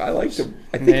out of him. I liked him.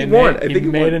 I think he won. He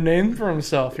made a name for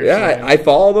himself. I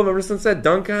followed him ever since that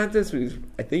dunk contest.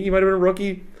 I think he might have been a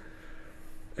rookie.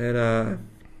 And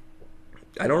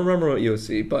I don't remember what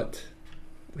USC, but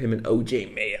him and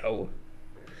OJ Mayo.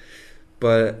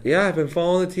 But yeah, I've been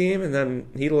following the team, and then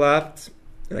he left,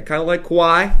 and I kind of like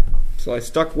Kawhi, so I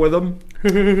stuck with him.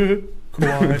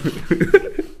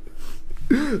 Kawhi.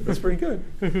 That's pretty good.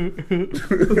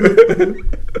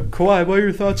 Kawhi, what are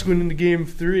your thoughts going into Game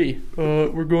 3?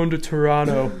 We're going to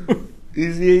Toronto.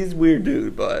 He's a weird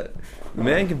dude, but the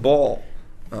man can ball.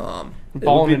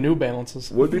 Balling in New Balances.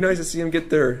 Would be nice to see him get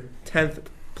their 10th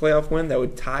playoff win. That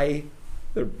would tie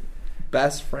their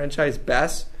franchise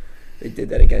best. They did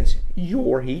that against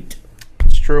your Heat.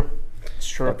 It's true.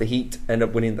 But the Heat end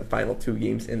up winning the final 2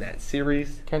 games in that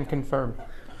series. Can confirm.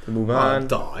 To move on.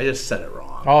 I just said it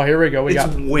wrong. Oh, here we go.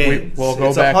 It's wins. We'll go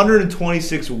it's back.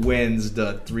 126 wins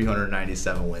to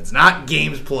 397 wins. Not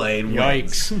games played.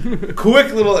 Yikes. Wins.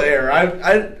 Quick little error.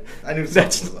 I knew something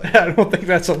was like I don't think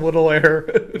that's a little error.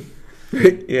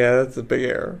 Yeah, that's a big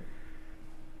error.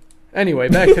 Anyway,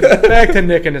 back to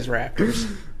Nick and his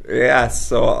Raptors. Yeah,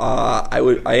 so I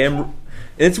am.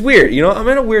 It's weird, I'm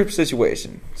in a weird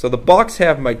situation. So the Bucks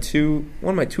have one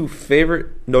of my two favorite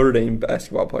Notre Dame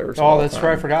basketball players. Oh, that's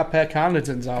right. I forgot Pat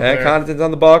Connaughton's out there. Pat Connaughton's on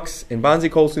the Bucks, and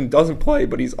Bonzi Colson doesn't play,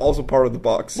 but he's also part of the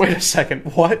Bucks. Wait a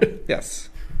second, what? Yes,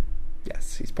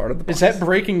 he's part of the Bucks. Is that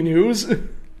breaking news?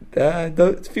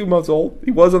 It's a few months old. He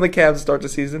was on the Cavs to start the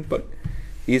season, but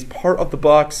he's part of the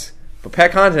Bucks. But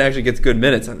Pat Connaughton actually gets good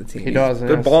minutes on the team. He does.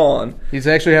 Good balling. He's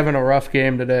actually having a rough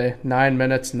game today. 9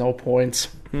 minutes, no points.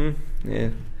 Yeah,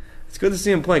 it's good to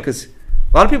see him play because a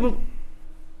lot of people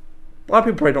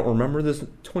probably don't remember this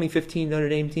 2015 Notre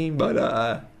Dame team, but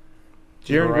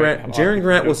Jaren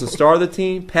Grant was the star of the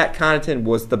team. Pat Connaughton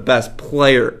was the best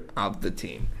player of the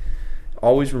team.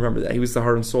 Always remember that. He was the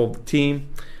heart and soul of the team.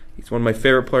 He's one of my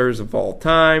favorite players of all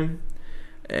time,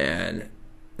 and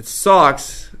it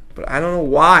sucks, but I don't know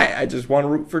why. I just want to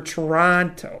root for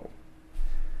Toronto.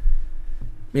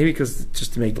 Maybe because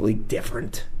just to make the league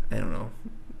different. I don't know.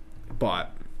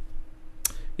 But,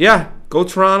 yeah, go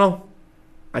Toronto.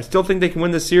 I still think they can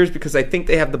win this series because I think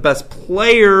they have the best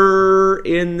player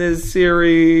in this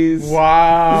series.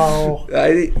 Wow.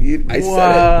 I said it.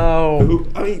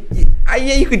 I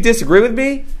mean, you could disagree with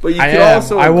me, but you could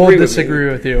also agree with me. I will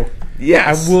disagree with you.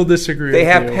 Yes. I will disagree with you. They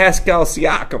have Pascal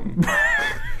Siakam.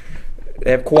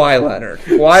 They have Kawhi Leonard.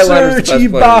 Kawhi Leonard's the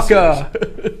Serge best player in the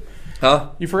series. Ibaka. Huh?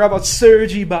 You forgot about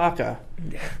Serge Ibaka.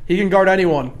 He can guard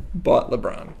anyone But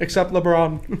LeBron. except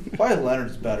LeBron. Kawhi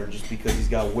Leonard's better just because he's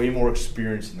got way more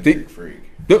experience than the The- Greek Freak.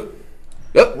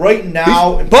 Yep. Right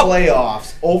now in But-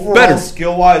 playoffs, overall Better.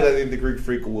 skill wise, I think the Greek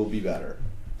Freak will be better.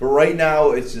 But right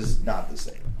now, it's just not the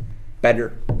same.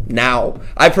 Better now.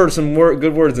 I've heard some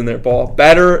good words in there, Paul.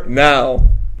 Better now.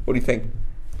 What do you think?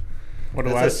 What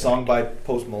do I? That's a song by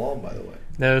Post Malone, by the way.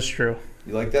 That is true.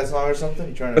 You like that song or something?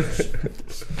 You trying to?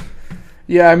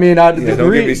 Yeah, I mean, don't get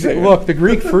me saying. look, the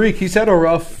Greek Freak, he's had a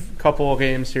rough couple of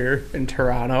games here in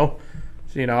Toronto.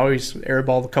 You know, he's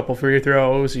airballed a couple free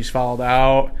throws. He's fouled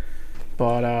out.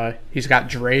 But he's got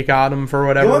Drake on him for The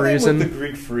whatever only thing reason. with the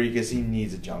Greek Freak is he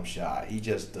needs a jump shot. He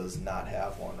just does not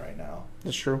have one right now.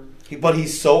 That's true. But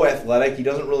he's so athletic, he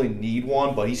doesn't really need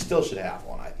one, but he still should have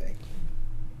one, I think.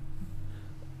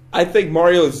 I think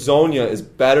Mario Zonia is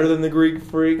better than the Greek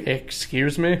Freak,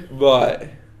 Excuse me? but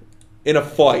in a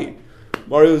fight,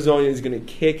 Mario Zonia is going to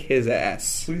kick his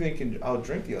ass. Who do you think can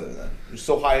outdrink the other then? You're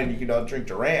so high and you can outdrink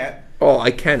Durant. Oh,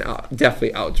 I can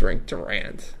definitely outdrink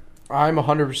Durant. I'm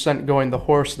 100% going the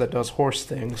horse that does horse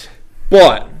things.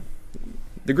 But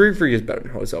the Greek Freak is better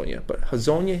than Hazonia. But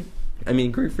Hazonia, I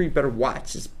mean, Greek Freak better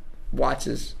watch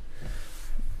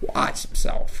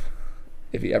himself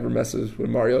if he ever messes with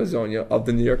Mario Hazonia of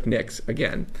the New York Knicks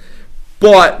again.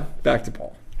 But back to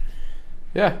Paul.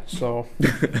 Yeah, so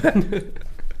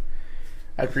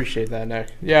I appreciate that, Nick.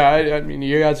 Yeah, I mean,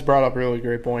 you guys brought up really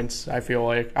great points. I feel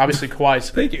like obviously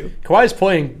Thank you. Kawhi's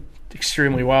playing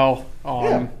extremely well.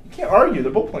 Yeah, you can't argue.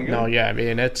 They're both playing good. No, yeah, I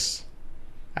mean,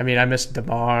 I miss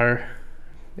DeMar.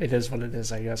 It is what it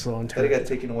is, I guess. A little Then he got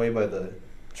taken away by the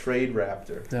trade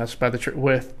raptor. That's by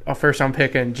with a first-round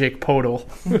pick and Jake Podol.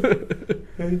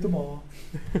 Hey, them all.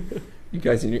 You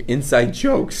guys and your inside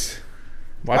jokes.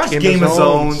 Watch Game of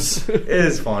Zones. It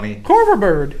is funny.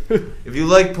 Corverbird. If you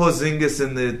like Porzingis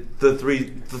and the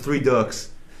three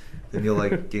ducks, then you'll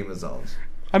like Game of Zones.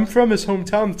 I'm from his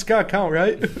hometown. It's got to count,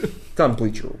 right? It's on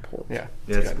Bleacher Report. Yeah.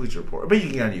 Yeah, it's Bleacher Report. But you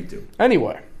can get on YouTube.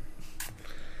 Anyway,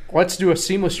 let's do a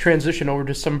seamless transition over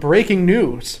to some breaking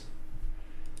news.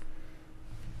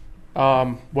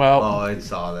 Oh, I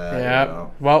saw that. Yeah. You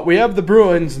know. Well, we have the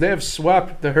Bruins. They have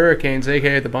swept the Hurricanes,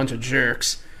 a.k.a. the bunch of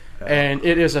jerks. Yeah. And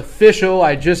it is official.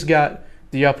 I just got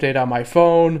the update on my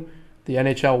phone. The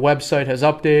NHL website has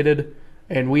updated.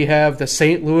 And we have the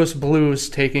St. Louis Blues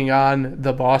taking on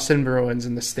the Boston Bruins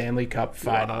in the Stanley Cup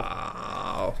final.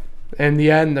 Wow. In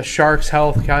the end, the Sharks'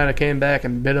 health kind of came back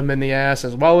and bit them in the ass,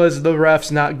 as well as the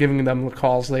refs not giving them the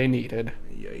calls they needed.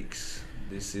 Yikes.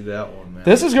 Did you see that one, man?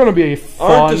 This is going to be a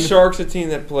fun... Aren't the Sharks a team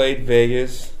that played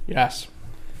Vegas? Yes.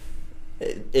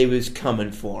 It was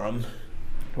coming for him.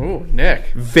 Ooh,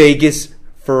 Nick. Vegas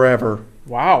forever.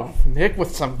 Wow, Nick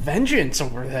with some vengeance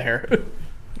over there.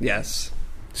 Yes.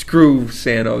 Screw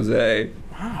San Jose.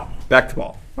 Wow. Back to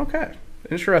ball. Okay.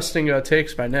 Interesting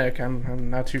takes by Nick. I'm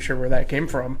not too sure where that came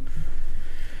from.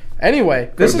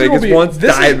 Anyway, this is Vegas gonna be once,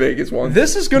 died Vegas once.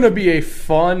 This is going to be a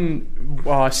fun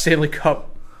Stanley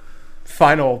Cup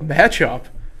final matchup.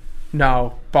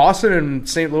 Now, Boston and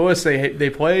St. Louis, they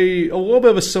play a little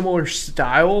bit of a similar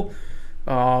style.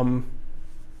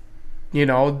 You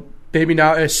know, maybe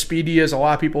not as speedy as a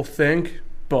lot of people think,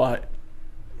 but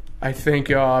I think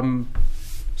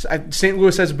St.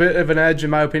 Louis has a bit of an edge, in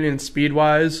my opinion,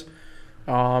 speed-wise.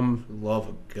 Love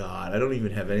of God. I don't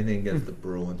even have anything against the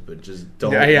Bruins, but just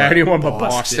don't Yeah, let anyone but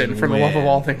Boston, for the love of win.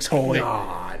 all things holy.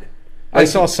 God. I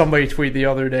saw somebody tweet the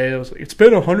other day. It was like, it's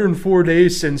been 104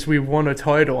 days since we won a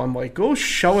title. I'm like, go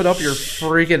shove it up your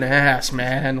freaking ass,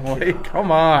 man. Like, come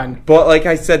on. But like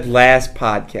I said last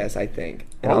podcast, I think,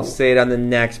 and Oh. I'll say it on the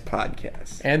next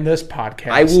podcast, And this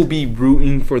podcast. I will be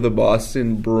rooting for the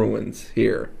Boston Bruins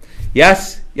here.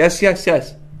 Yes.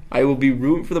 I will be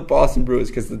rooting for the Boston Bruins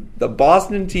because the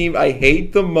Boston team I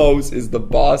hate the most is the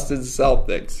Boston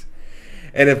Celtics.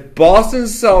 And if Boston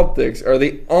Celtics are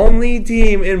the only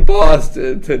team in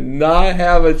Boston to not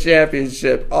have a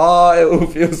championship, it will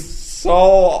feel so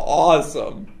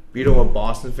awesome. You know what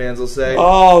Boston fans will say?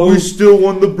 Oh, we still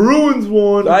won. The Bruins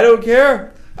won. I don't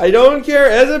care.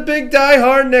 As a big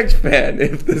diehard Knicks fan,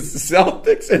 if the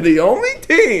Celtics are the only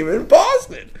team in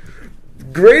Boston,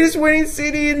 greatest winning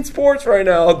city in sports right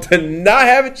now, to not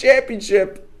have a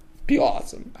championship, be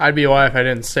awesome. I'd be lying if I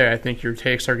didn't say I think your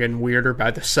takes are getting weirder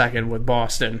by the second with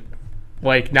Boston.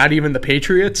 Like, not even the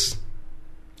Patriots?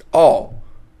 Oh,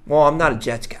 well, I'm not a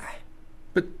Jets guy.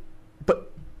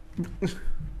 But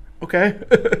okay.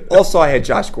 Also, I had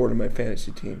Josh Gordon on my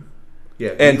fantasy team. Yeah,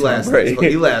 And he Tom lasted, Brady.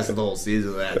 he lasted the whole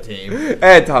season of that team.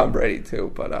 And Tom Brady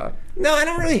too, but no, I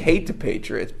don't really hate the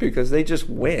Patriots because they just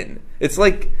win. It's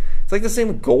like the same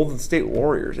with Golden State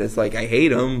Warriors. It's like I hate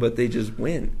them, but they just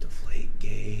win.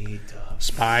 Deflategate,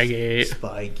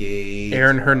 Spygate,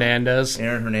 Aaron Hernandez.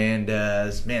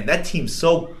 Man, that team's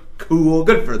so cool.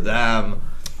 Good for them.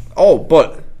 Oh,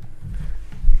 but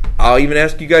I'll even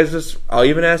ask you guys this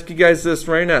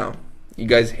right now. You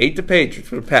guys hate the Patriots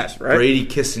for the past, right? Brady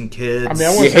kissing kids. I mean,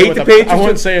 I You wouldn't, say hate with the a, Patriots? I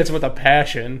wouldn't say it's with a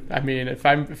passion. I mean, if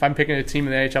I'm picking a team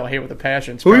in the NHL, I hate with a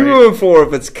passion. It's Who are you probably- rooting for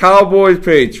if it's Cowboys,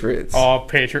 Patriots? Oh,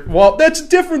 Patriot. Well, that's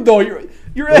different though. You're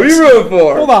Who are you rooting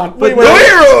for? Hold on. Wait. Who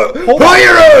are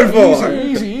you rooting for?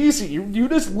 Easy. You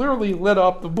just literally lit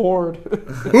up the board.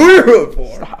 Who are you rooting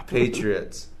for?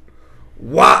 Patriots.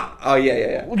 Wow. Oh,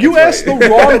 yeah. You That's asked right.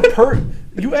 the wrong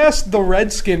You asked the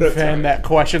Redskin fan that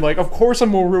question. Like, of course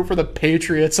I'm gonna root for the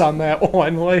Patriots on that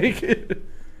one. Like,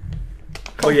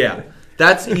 Oh yeah,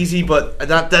 that's easy, but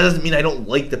that doesn't mean I don't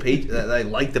like the I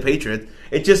like the Patriots.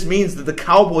 It just means that the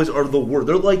Cowboys are the worst.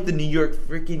 They're like the New York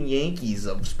freaking Yankees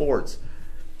of sports.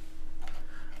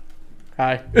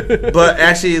 hi. But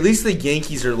actually, at least the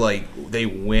Yankees are like, they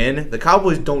win. The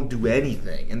Cowboys don't do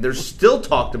anything, and they're still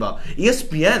talked about.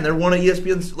 ESPN, they're one of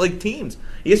ESPN's like teams.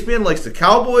 ESPN likes the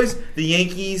Cowboys, the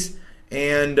Yankees,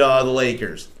 and the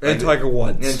Lakers, And Tiger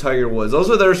Woods. and Tiger Woods. Those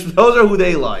are who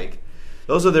they like.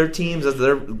 Those are their teams. That's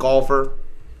their golfer.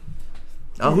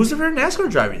 Who's their favorite NASCAR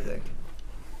driver? You think?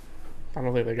 I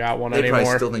don't think they got one They anymore.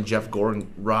 probably still think Jeff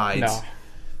Gordon rides. No.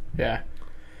 Yeah.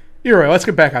 You're right. Let's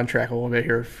get back on track a little bit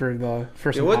here for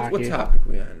some What hockey. topic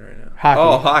we on right now? Hockey.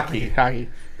 Oh, hockey. Hockey.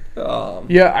 Um,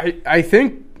 Yeah, I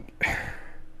think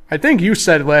you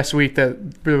said last week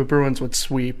that the Bruins would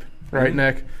sweep, right,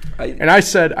 Nick? And I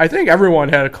said I think everyone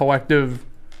had a collective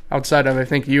outside of I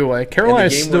think you like and Carolina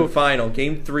the game still. went final.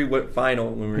 Game 3 went final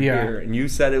when we were Yeah. here, and you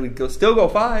said it would still go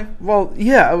 5. Well,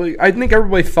 yeah, I think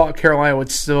everybody thought Carolina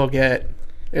would still get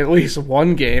at least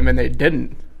one game, and they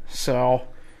didn't. So,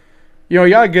 you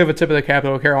gotta give a tip of the cap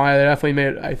to Carolina. They definitely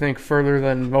made it, I think, further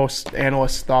than most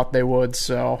analysts thought they would.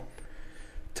 So,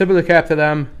 tip of the cap to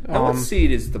them. Now, what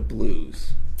seed is the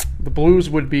Blues? The Blues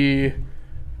would be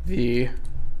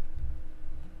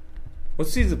What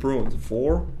seed is the Bruins?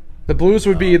 4? the Blues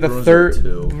would be the Bruins third. are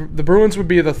 2. The Bruins would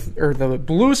be the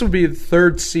Blues would be the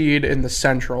third seed in the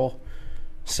Central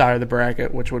side of the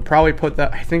bracket, which would probably put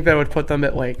that. I think that would put them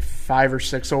at like 5 or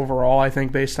 6 overall. I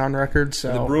think based on record.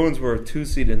 So The Bruins were a 2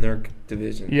 seed in their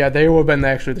division. yeah, they would have been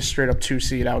actually the straight up 2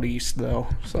 seed out east though.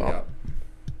 So Yeah.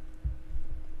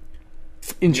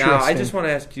 interesting. Now, I just want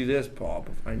to ask you this, Paul.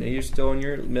 I know you're still in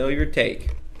your middle of your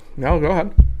take. no, go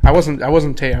ahead. I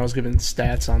wasn't taking. I was giving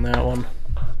stats on that one.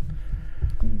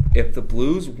 If the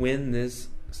Blues win this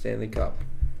Stanley Cup,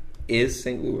 is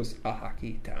St. Louis a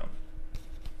hockey town?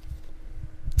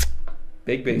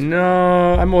 Big baseball.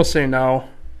 No, I'm gonna say no.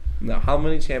 Now, how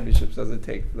many championships does it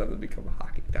take for them to become a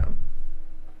hockey town?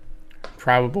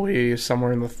 Probably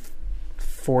somewhere in the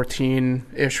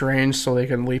 14-ish range, so they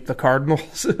can leap the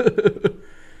Cardinals.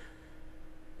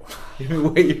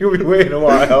 You'll be waiting a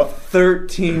while.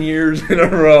 13 years in a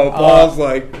row. Paul's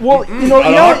like, Well,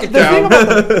 hockey the thing town.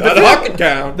 about a hockey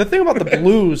town. the thing about the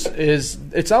Blues is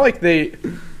it's not like they.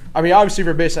 I mean, obviously,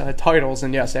 they're based on the titles,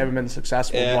 and yes, they haven't been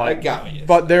successful. Yeah, but, I got what you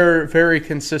but they're very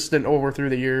consistent through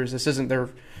the years. This isn't their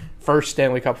first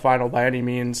Stanley Cup final by any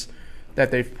means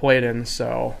that they've played in.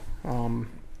 So,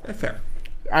 Fair.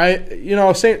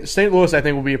 St. Louis, I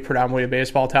think, will be predominantly a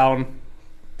baseball town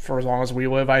for as long as we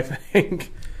live. I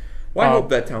think. Well, I hope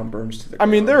that town burns to the ground. I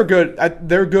mean, they're a good.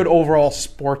 They're a good overall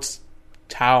sports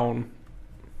town,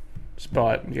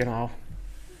 but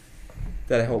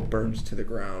that I hope burns to the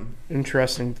ground.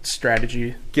 interesting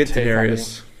strategy. Get take on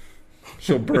Daenerys.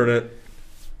 She'll burn it.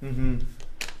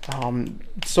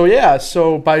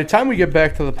 So by the time we get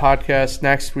back to the podcast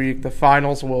next week, the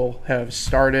finals will have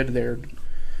started. They're When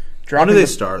dropping. do they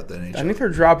start the NHL? I think they're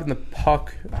dropping the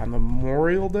puck on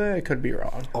Memorial Day. I could be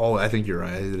wrong. Oh, I think you're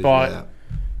right. I did hear But- that.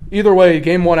 Either way,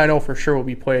 game 1 I know for sure will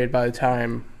be played by the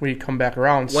time we come back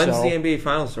around. When's so the NBA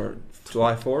Finals start?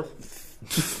 July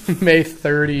 4th? May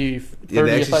 30th. Yeah,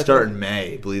 they 30th, actually I start think. in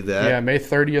May. Believe that? Yeah, May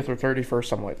 30th or 31st,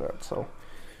 something like that. So,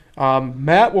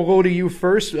 Matt, we'll go to you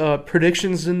first.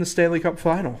 Predictions in the Stanley Cup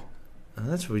final.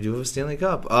 That's what we do with Stanley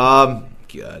Cup. God,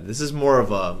 this is more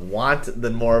of a want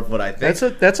than more of what I think.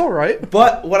 That's all right.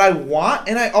 But what I want,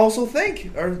 and I also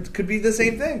think, or could be the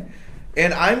same thing.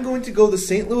 And I'm going to go the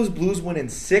St. Louis Blues win in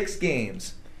 6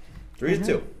 games.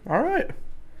 3-2. All right.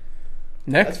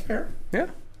 Nick? That's fair. Yeah.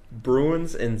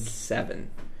 Bruins in 7.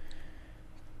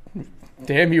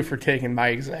 Damn you for taking my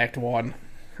exact one.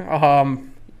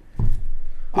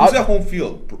 Who's at home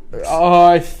field?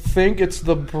 I think it's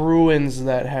the Bruins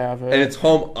that have it. And it's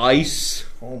home ice.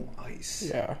 Home ice.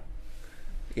 Yeah.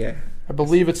 Yeah. I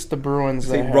believe it's the Bruins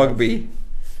that Say have rugby. it.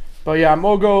 But yeah,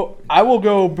 I will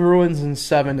go Bruins in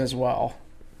 7 as well.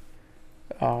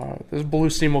 This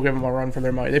Blues team will give them a run for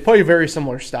their money. They play very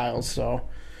similar styles, so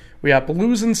we got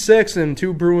Blues in 6 and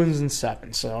 2 Bruins in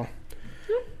 7. So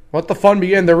let the fun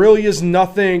begin. There really is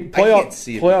nothing. I can't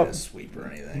see it being a sweep or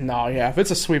anything. No, yeah, if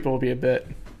it's a sweep, it will be a bit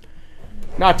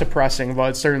not depressing,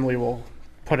 but it certainly will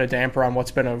put a damper on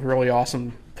what's been a really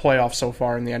awesome playoff so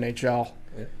far in the NHL.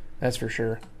 Yeah. That's for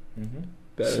sure.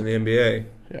 Better than the NBA.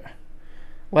 Yeah.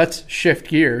 Let's shift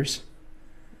gears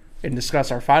and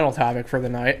discuss our final topic for the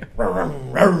night.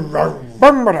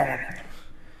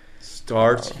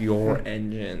 Start your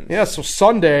engines. Yeah, so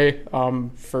Sunday,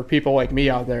 for people like me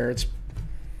out there, it's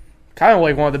kind of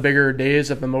like one of the bigger days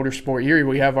of the motorsport year.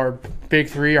 We have our big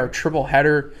three, our triple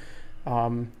header,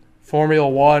 Formula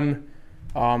One.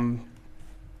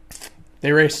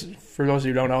 They race, for those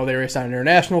who don't know, they race on an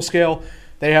international scale.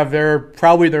 They have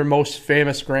probably their most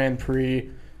famous Grand Prix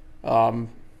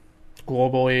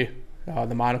globally,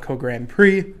 the Monaco Grand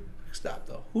Prix. Stop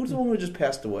though. Who's the one who just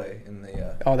passed away in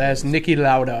the? That's Niki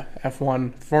Lauda,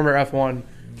 F1, former F1,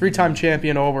 3-time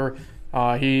champion over.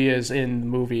 He is in the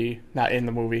movie, not in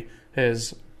the movie,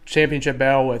 his championship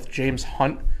battle with James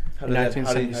Hunt in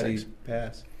 1976. How did he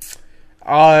pass?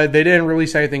 They didn't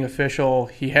release anything official.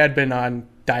 He had been on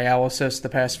dialysis the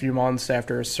past few months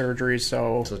after his surgery,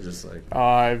 so just like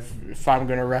if I'm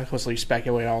going to recklessly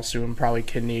speculate, I'll assume probably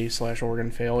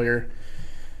kidney/organ failure.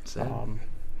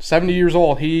 70 years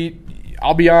old.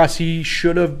 I'll be honest, he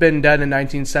should have been dead in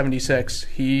 1976.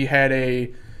 He had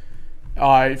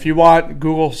if you want,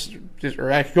 Google,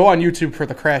 or go on YouTube for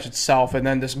the crash itself, and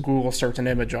then just Google search an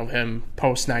image of him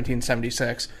post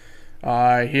 1976.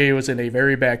 He was in a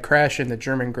very bad crash in the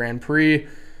German Grand Prix.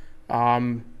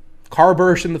 Car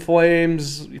burst in the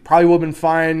flames. He probably would have been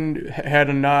fine had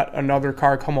not another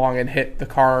car come along and hit the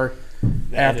car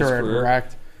after it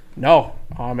wrecked. No,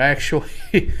 actually,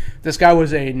 this guy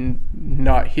was a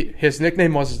nut. His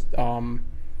nickname was the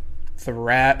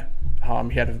Rat.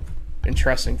 He had an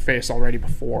interesting face already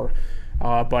before,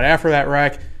 but after that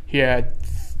wreck, he had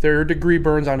third-degree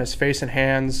burns on his face and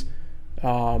hands. He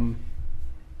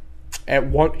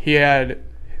had,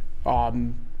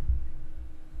 I'm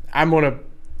gonna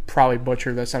probably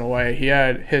butcher this in a way.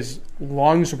 His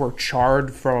lungs were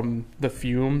charred from the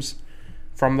fumes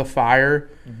from the fire.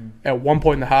 Mm-hmm. At one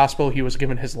point in the hospital, he was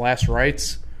given his last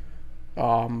rites.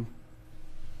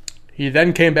 He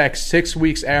then came back 6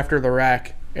 weeks after the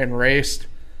wreck and raced,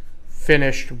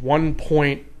 finished 1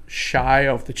 point shy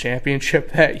of the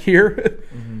championship that year.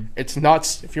 Mm-hmm. It's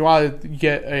nuts. If you want to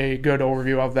get a good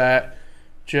overview of that,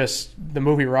 just the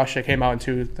movie Rush that came out in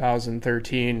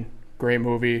 2013, great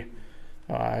movie.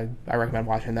 I recommend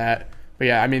watching that. But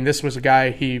yeah, I mean, this was a guy,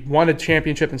 he won a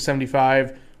championship in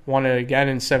 75, won it again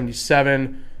in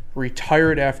 77,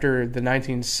 retired after the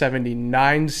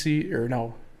 1979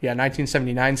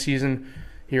 season.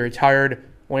 He retired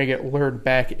when he got lured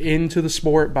back into the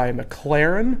sport by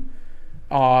McLaren,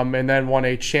 and then won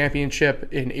a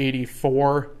championship in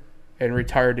 84 and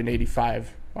retired in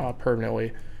 85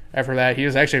 permanently. After that, he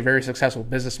was actually a very successful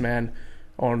businessman,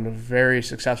 owned a very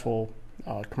successful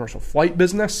commercial flight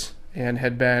business, and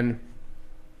had been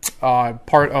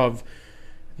part of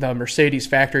the Mercedes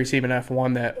factory team in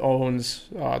F1 that owns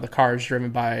the cars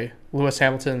driven by Lewis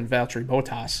Hamilton and Valtteri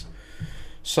Bottas.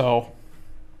 So,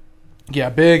 yeah,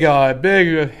 big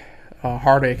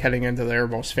heartache heading into their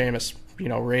most famous,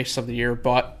 race of the year.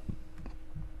 But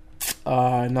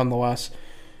nonetheless,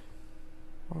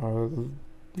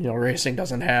 racing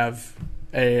doesn't have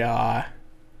a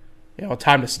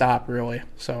time to stop really.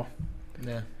 So,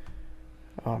 yeah.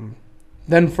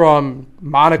 Then from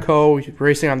Monaco,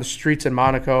 racing on the streets in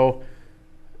Monaco,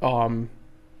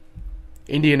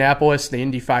 Indianapolis, the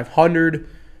Indy 500.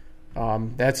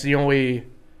 That's the only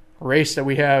race that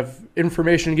we have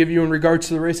information to give you in regards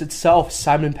to the race itself.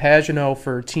 Simon Pagenaud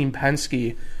for Team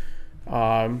Penske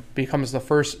becomes the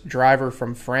first driver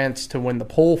from France to win the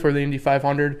pole for the Indy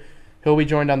 500. He'll be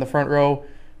joined on the front row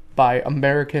by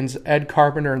Americans Ed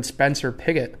Carpenter and Spencer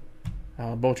Pigot,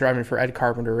 both driving for Ed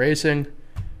Carpenter Racing.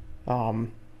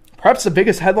 Perhaps the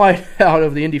biggest headline out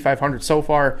of the Indy 500 so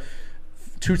far,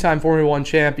 two-time Formula One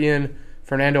champion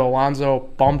Fernando Alonso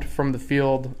bumped from the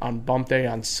field on bump day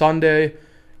on Sunday,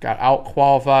 got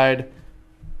out-qualified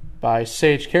by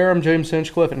Sage Karam, James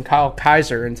Hinchcliffe, and Kyle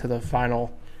Kaiser into the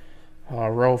final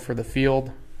row for the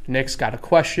field. Nick's got a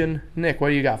question. Nick, what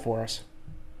do you got for us?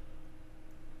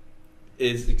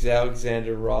 Is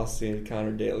Alexander Rossi and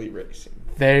Connor Daly racing?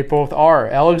 They both are.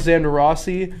 Alexander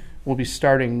Rossi will be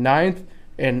starting 9th,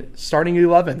 and starting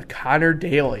 11th, Connor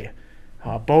Daly.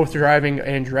 Both driving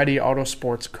Andretti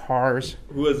Autosports cars.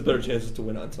 Who has better chances to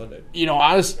win on Sunday?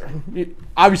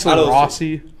 Obviously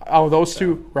Rossi. Out of those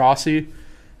two, Rossi.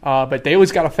 But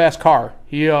Daly's got a fast car.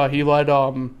 He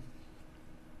led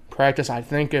practice. I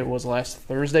think it was last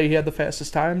Thursday. He had the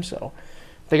fastest time. So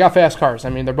they got fast cars. I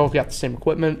mean, they're both got the same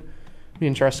equipment. Be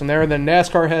interesting there. Then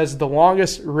NASCAR has the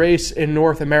longest race in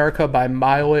North America by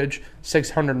mileage,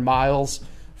 600 miles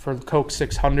for the Coke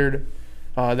 600.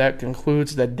 That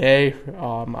concludes the day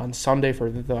on Sunday for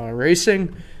the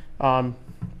racing.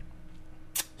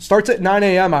 Starts at 9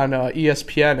 a.m. on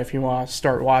ESPN if you want to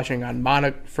start watching on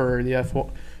for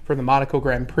the Monaco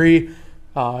Grand Prix.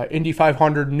 Indy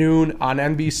 500 noon on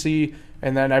NBC,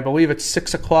 and then I believe it's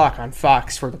 6 o'clock on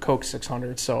Fox for the Coke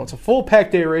 600. So it's a full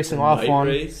packed day of racing, a lot of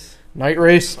fun. Night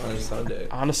race on a Sunday.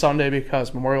 On a Sunday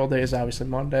because Memorial Day is obviously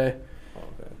Monday.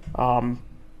 Okay.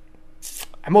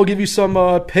 I'm gonna give you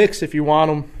some picks if you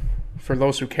want them for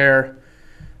those who care.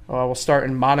 We'll start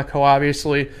in Monaco,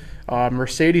 obviously.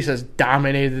 Mercedes has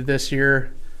dominated this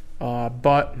year,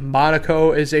 but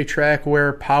Monaco is a track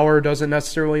where power doesn't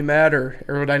necessarily matter.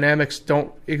 Aerodynamics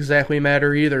don't exactly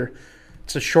matter either.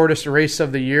 It's the shortest race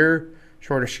of the year,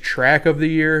 shortest track of the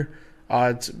year.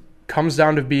 It comes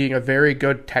down to being a very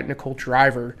good technical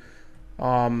driver.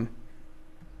 That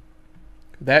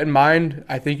in mind,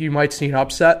 I think you might see an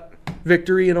upset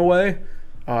victory in a way.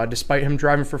 Despite him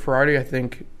driving for Ferrari, I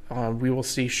think we will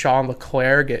see Charles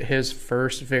Leclerc get his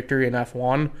first victory in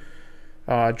F1,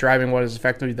 driving what is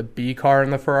effectively the B car in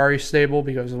the Ferrari stable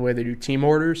because of the way they do team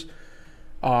orders.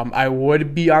 I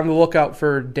would be on the lookout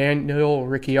for Daniel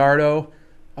Ricciardo.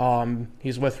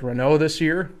 He's with Renault this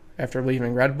year after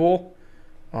leaving Red Bull.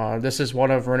 This is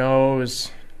one of Renault's...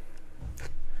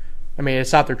 I mean,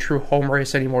 it's not their true home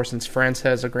race anymore since France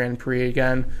has a Grand Prix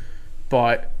again,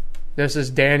 but this is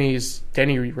Danny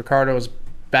Ricciardo's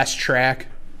best track.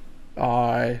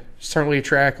 Certainly a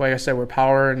track, like I said, where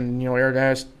power and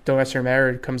aerodynamics don't necessarily matter.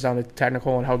 It comes down to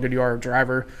technical and how good you are a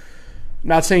driver.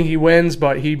 Not saying he wins,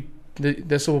 but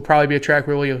this will probably be a track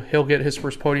where he'll get his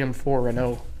first podium for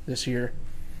Renault this year.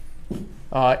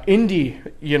 Indy,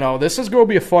 this is going to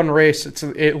be a fun race.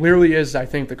 It literally is, I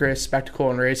think, the greatest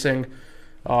spectacle in racing.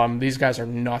 These guys are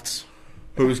nuts.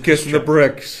 Who's kissing the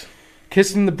bricks?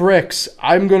 Kissing the bricks.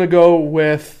 I'm going to go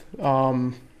with...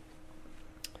 it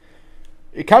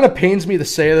kind of pains me to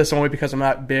say this only because I'm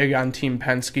not big on Team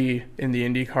Penske in the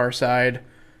IndyCar side,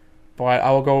 but I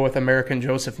will go with American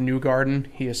Joseph Newgarden.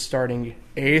 He is starting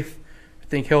 8th. I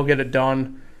think he'll get it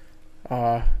done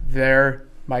there.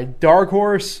 My dark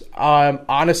horse,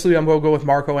 honestly, I'm going to go with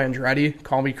Marco Andretti.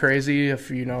 Call me crazy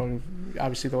if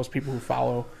obviously those people who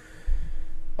follow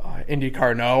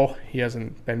IndyCar know. He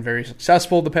hasn't been very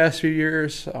successful the past few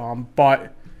years,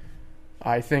 but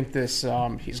I think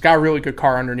he's got a really good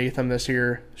car underneath him this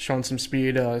year, showing some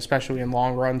speed, especially in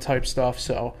long run type stuff.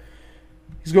 So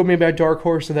he's going to be a dark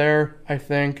horse there, I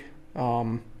think.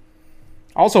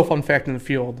 Also, fun fact in the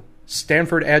field: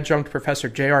 Stanford adjunct professor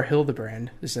J.R.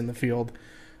 Hildebrand is in the field.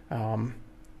 Coming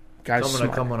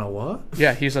on what?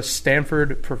 Yeah, he's a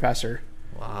Stanford professor.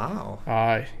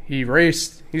 Wow. He's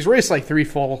raced like 3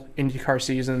 full IndyCar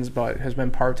seasons, but has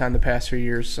been part-time the past few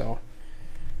years. So,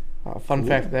 fun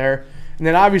fact there. And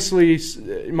then obviously,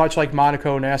 much like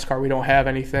Monaco, NASCAR, we don't have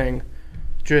anything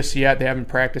just yet. They haven't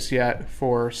practiced yet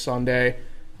for Sunday.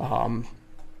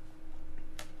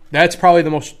 That's probably the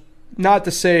most, not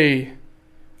to say,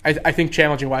 I think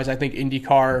challenging-wise, I think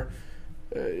IndyCar,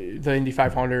 the Indy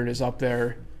 500 is up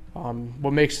there.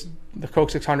 What makes the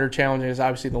Coke 600 challenging is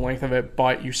obviously the length of it,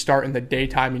 but you start in the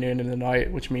daytime and end in the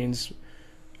night, which means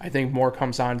I think more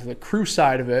comes on to the crew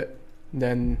side of it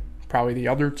than probably the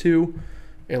other two,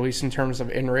 at least in terms of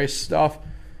in-race stuff.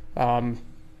 Like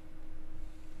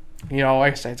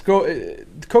I said, the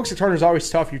Coke 600 is always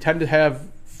tough. You tend to have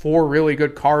 4 really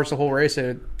good cars the whole race.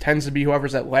 It tends to be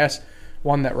whoever's that last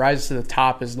one that rises to the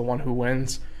top is the one who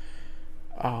wins.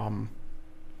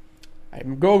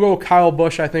 I'm going to go Kyle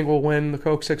Busch, I think, will win the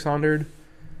Coke 600.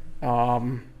 But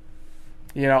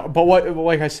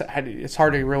like I said, it's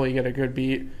hard to really get a good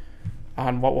beat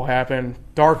on what will happen.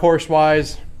 Dark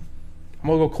horse-wise, I'm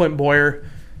going to go Clint Boyer.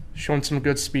 Showing some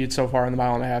good speed so far in the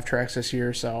 1.5 mile tracks this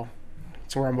year, so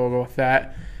that's where I'm going to go with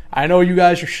that. I know you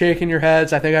guys are shaking your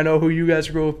heads. I think I know who you guys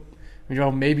are going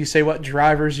to maybe say what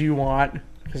drivers you want,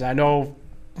 because I know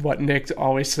what Nick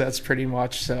always says pretty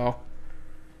much, so...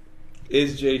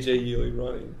 Is J.J. Healy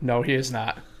running? No, he is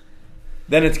not.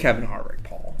 Then it's Kevin Harvick,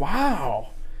 Paul. Wow.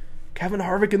 Kevin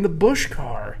Harvick in the Busch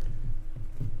car.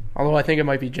 Although I think it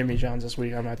might be Jimmy John's this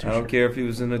week. I'm not too sure. I don't care if he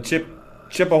was in a chip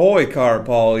Chip Ahoy car,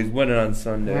 Paul. He's winning on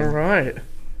Sunday. All right.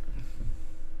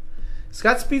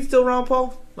 Scott Speed still around,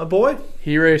 Paul? My boy?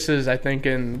 He races, I think,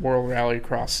 in World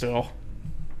Rallycross still.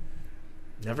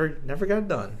 Never got it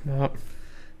done. Yep.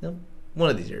 Nope. One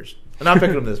of these years. I'm not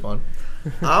picking him this one.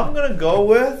 I'm going to go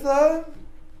with... let's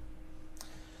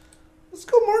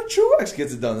go Mark Truex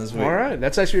gets it done this week. All right.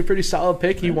 That's actually a pretty solid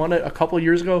pick. He won it a couple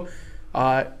years ago.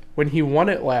 When he won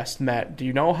it last, Matt, do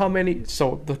you know how many...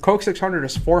 So the Coke 600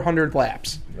 is 400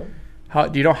 laps.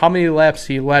 Nope. Do you know how many laps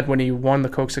he led when he won the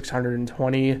Coke 600 in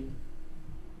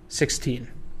 2016?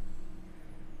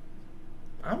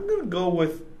 I'm going to go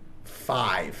with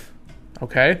 5.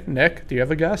 Okay. Nick, do you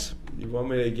have a guess? You want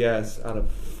me to guess out of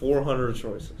 400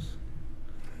 choices?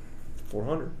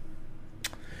 400.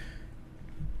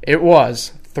 It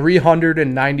was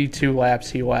 392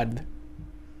 laps he led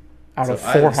out of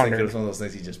I was thinking 400. it was one of those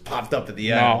things he just popped up at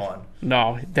the end and won.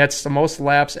 No, that's the most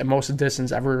laps and most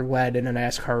distance ever led in a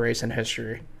NASCAR race in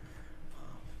history.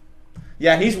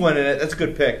 Yeah, he's winning it. That's a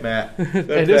good pick, Matt.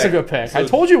 It is a good pick. So- I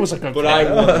told you it was a good But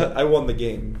pick. I won the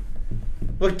game.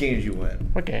 What game did you win?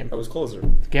 What game? I was closer.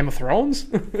 Game of Thrones?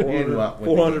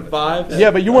 405. Yeah,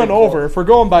 but you went over. If we're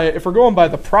going by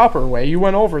the proper way, you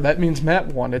went over. That means Matt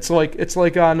won. It's like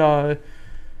on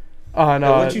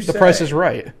what'd you The say? Price is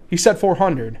Right. He said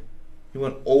 400. You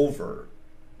went over.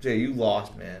 Jay, you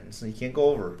lost, man. So you can't go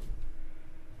over.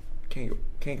 Can't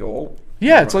go over.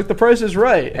 Yeah, it's like The Price is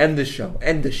Right. End the show.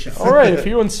 End the show. All right, if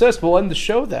you insist, we'll end the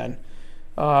show then.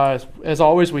 As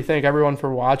always, we thank everyone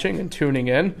for watching and tuning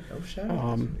in. No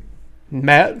shout.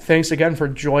 Matt, thanks again for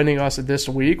joining us this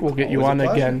week. We'll get you Always a on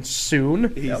pleasure. again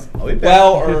soon. Yep, I'll be back.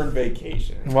 Well-earned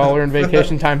vacation. While we're in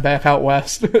vacation time back out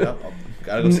west. Yep,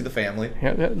 gotta go see the family.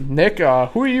 Yeah, Nick,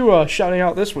 who are you shouting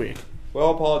out this week?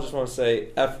 Well, Paul, I just want to say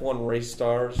F1 Race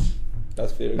Stars.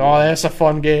 Best video game. Oh, that's a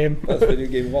fun game. Best video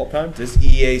game of all time. Does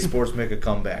EA Sports make a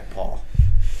comeback, Paul?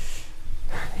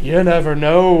 You never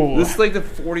know. This is like the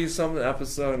 40-something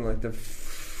episode and like the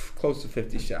close to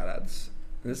 50 shout-outs.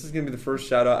 And this is going to be the first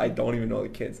shout-out. I don't even know the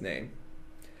kid's name.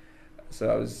 So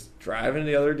I was driving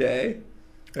the other day.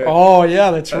 Oh,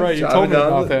 yeah, that's I was right. You driving told me down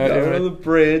about that. Down yeah. the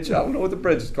bridge. I don't know what the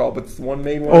bridge is called, but it's the one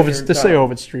main one. here in Just say town.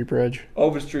 Ovid Street Bridge.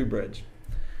 Ovid Street Bridge.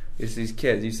 It's these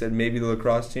kids. You said maybe the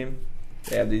lacrosse team?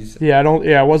 They have these... Yeah,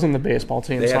 I wasn't the baseball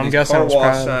team, They so have I'm these guessing car it was wash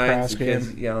probably a signs. lacrosse The kids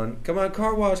game. yelling, "Come on,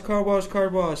 car wash, car wash, car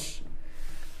wash!"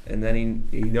 And then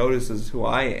he notices who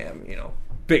I am.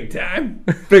 Big time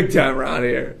around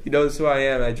here. He knows who I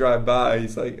am. I drive by.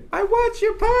 He's like, "I watch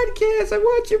your podcast. I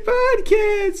watch your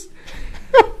podcast."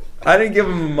 I didn't give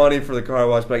him money for the car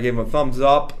wash, but I gave him a thumbs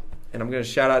up. And I'm gonna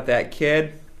shout out that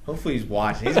kid. Hopefully he's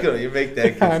watching. He's gonna make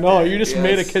that kid. I know, you just Yes.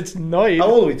 made a kid's night. How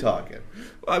old are we talking?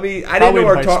 I mean, I didn't know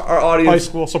Probably in our audience. high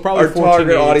school, so probably our 14 target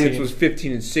to 18. audience was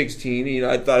 15 and 16.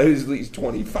 I thought it was at least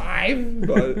 25,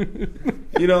 but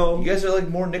You you guys are like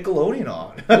more Nickelodeon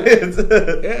on.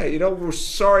 yeah, we're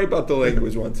sorry about the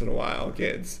language once in a while,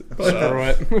 kids.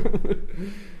 But, Screw it.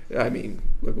 I mean,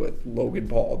 look what Logan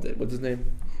Paul did. What's his name?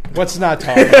 Let's not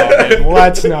talk about it.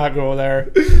 Let's not go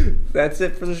there. That's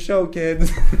it for the show,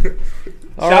 kids.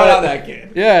 All Shout right. out that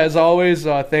kid. Yeah, as always,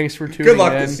 thanks for tuning Good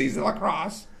luck in. this season,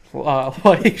 lacrosse.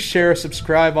 Like, share,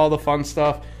 subscribe, all the fun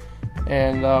stuff.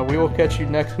 And we will catch you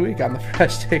next week on the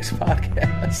Fresh Takes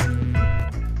Podcast.